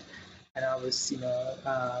kid, and I was,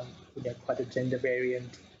 quite a gender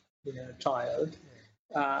variant, child.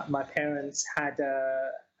 My parents had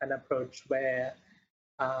an approach where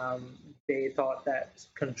they thought that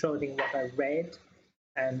controlling what I read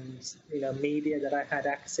and media that I had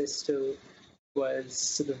access to was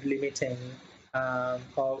sort of limiting,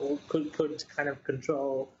 or could kind of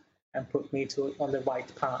control and put me on the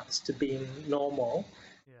right path to being normal.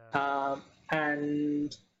 Yeah.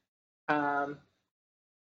 And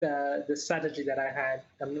the strategy that I had,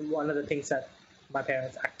 I mean, one of the things that my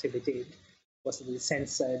parents actively did was they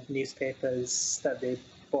censored newspapers that they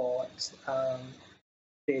bought.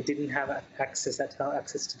 They didn't have access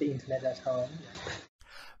to the internet at home.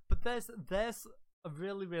 But there's a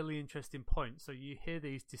really, really interesting point. So you hear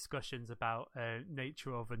these discussions about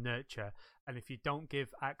nature over nurture, and if you don't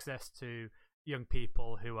give access to young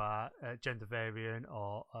people who are gender variant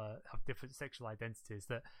or have different sexual identities,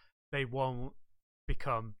 that they won't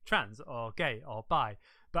become trans or gay or bi.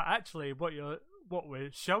 But actually, what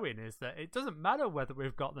we're showing is that it doesn't matter whether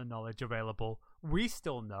we've got the knowledge available. We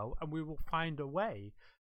still know, and we will find a way.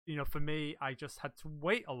 You know, for me, I just had to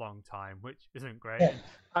wait a long time, which isn't great. Yeah.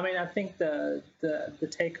 I mean, I think the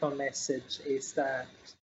take-home message is that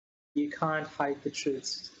you can't hide the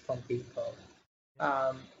truths from people.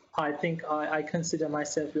 I think I consider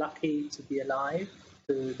myself lucky to be alive,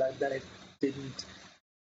 that it didn't.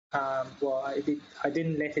 I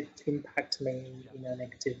didn't let it impact me in a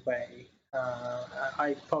negative way.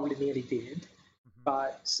 I probably nearly did,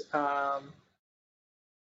 but I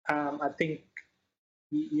think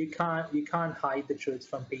you can't hide the truth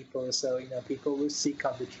from people. So people will seek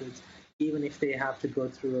out the truth, even if they have to go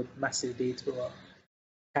through a massive detour.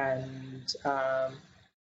 And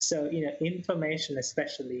so information,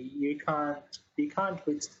 especially, you can't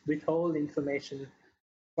withhold information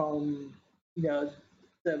from the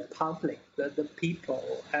public, the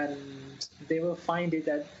people, and they will find it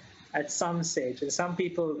at some stage. And some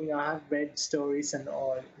people, have read stories and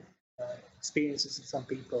or experiences of some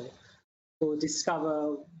people who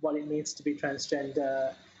discover what it means to be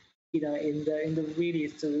transgender, in the really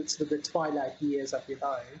sort of the twilight years of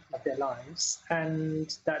their lives,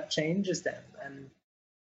 and that changes them. And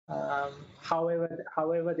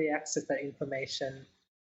however they access that information,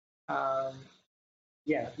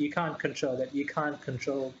 you can't control that. You can't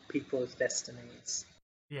control people's destinies.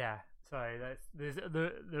 Yeah, sorry.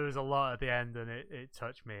 There was a lot at the end, and it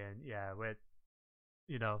touched me. And yeah, we're,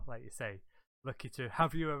 like you say, lucky to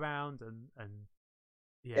have you around, and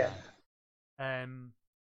yeah.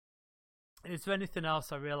 Is there anything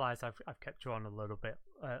else? I realise I've kept you on a little bit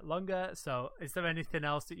longer. So, is there anything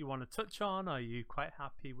else that you want to touch on? Are you quite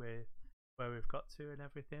happy with where we've got to and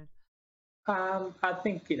everything? I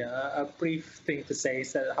think a brief thing to say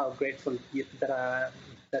is that how grateful that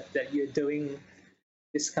you're doing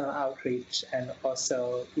this kind of outreach, and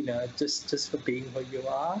also just for being who you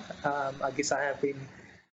are. I guess I have been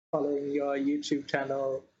following your YouTube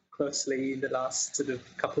channel closely in the last sort of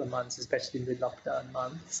couple of months, especially in the lockdown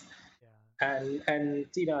months. And a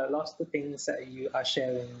lot of the things that you are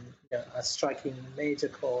sharing are striking major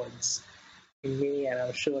chords in me, and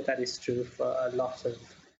I'm sure that is true for a lot of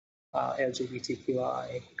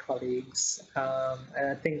LGBTQI colleagues. And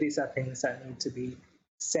I think these are things that need to be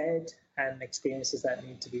said and experiences that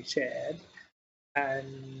need to be shared.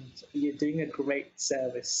 And you're doing a great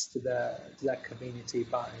service to that community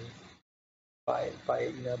by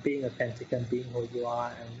being authentic and being who you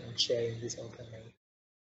are, and sharing this openly.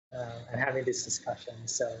 And having this discussion.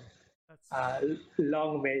 So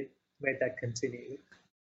long may that continue.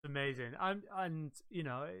 Amazing. And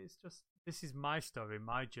it's just, this is my story,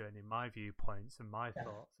 my journey, my viewpoints, and my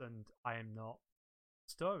thoughts, and I am not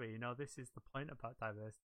story. This is the point about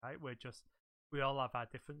diversity, right? We all have our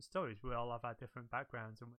different stories, we all have our different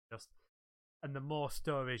backgrounds, and the more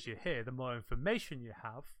stories you hear, the more information you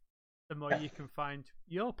have, the more you can find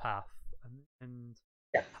your path, and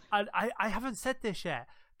Yeah. And I haven't said this yet.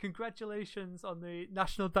 Congratulations on the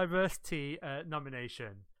National Diversity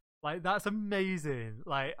nomination. Like, that's amazing.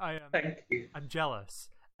 Like, Thank you. I'm jealous.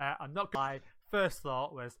 I'm not gonna lie. First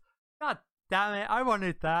thought was, God damn it, I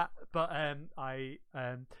wanted that. But I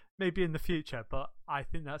maybe in the future. But I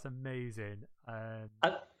think that's amazing. I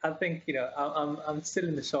think I'm still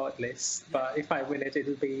in the short list, but if I win it,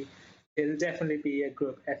 it'll definitely be a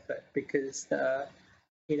group effort because I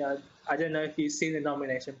don't know if you've seen the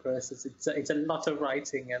nomination process. It's a lot of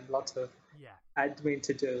writing and a lot of admin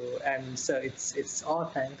to do, and so it's all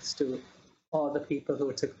thanks to all the people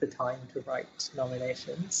who took the time to write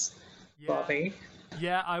nominations for me.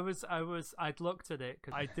 Yeah, I'd looked at it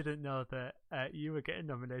because I didn't know that you were getting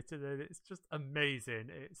nominated, and it's just amazing.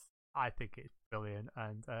 I think it's brilliant,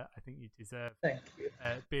 and I think you deserve. Thank you.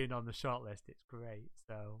 Being on the shortlist, it's great.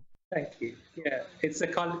 So thank you. Yeah, it's the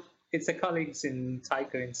colleagues in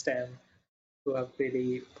Tiger in STEM who have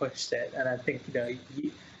really pushed it, and I think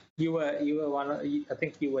you were one. I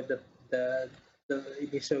think you were the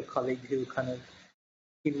initial colleague who kind of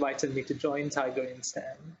invited me to join Tiger in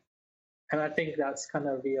STEM, and I think that's kind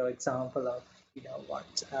of a real example of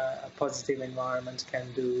what a positive environment can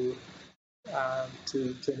do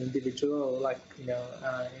to an individual, like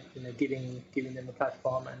giving them a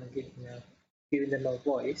platform and giving them a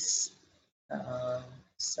voice.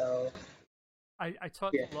 So I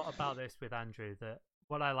talked a lot about this with Andrew, that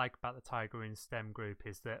what I like about the Tiger in STEM group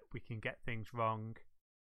is that we can get things wrong,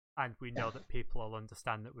 and we know that people will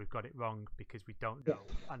understand that we've got it wrong because we don't know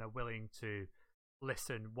and are willing to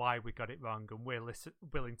listen why we got it wrong, and we're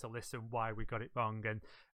willing to listen why we got it wrong. And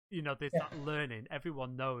there's that learning.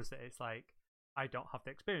 Everyone knows that it's like, I don't have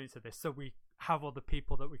the experience of this, so we have other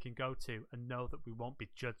people that we can go to and know that we won't be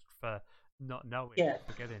judged for not knowing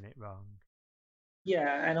for getting it wrong.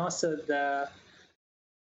 Yeah, and also the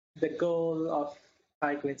goal of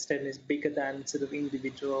Tiger in STEM is bigger than sort of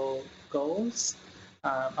individual goals.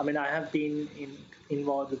 I mean, I have been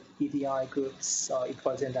involved with EDI groups, or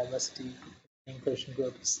equality and diversity inclusion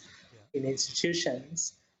groups in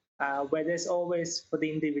institutions, where there's always, for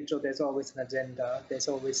the individual, there's always an agenda, there's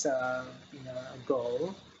always a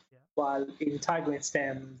goal. While in Tiger in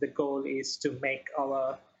STEM, the goal is to make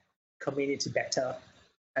our community better.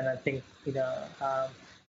 And I think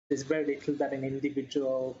there's very little that an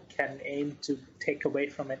individual can aim to take away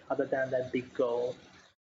from it other than that big goal.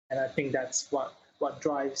 And I think that's what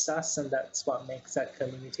drives us, and that's what makes that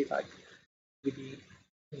community really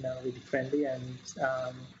friendly and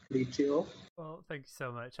collegial. Well, thank you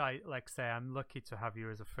so much. I'm lucky to have you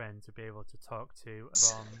as a friend to be able to talk to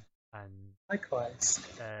from, and likewise.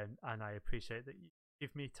 And I appreciate that you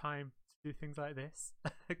give me time to do things like this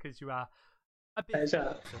because you are a big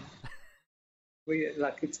pleasure.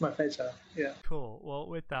 It's my pleasure. Yeah. Cool. Well,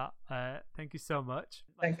 with that, thank you so much.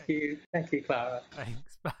 Thank you, Clara.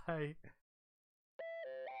 Thanks. Bye.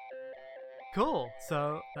 Cool.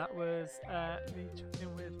 So that was me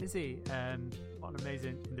chatting with Izzy. What an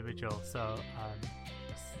amazing individual. So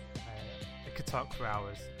I could talk for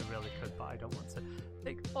hours. I really could, but I don't want to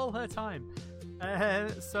take all her time.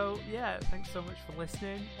 So yeah, thanks so much for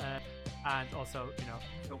listening. And also,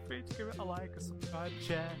 feel free to give it a like, a subscribe,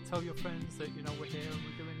 share, tell your friends that we're here and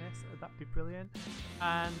we're doing this. That'd be brilliant.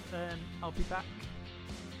 And I'll be back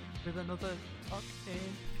with another talk in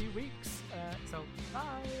a few weeks. So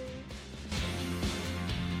bye.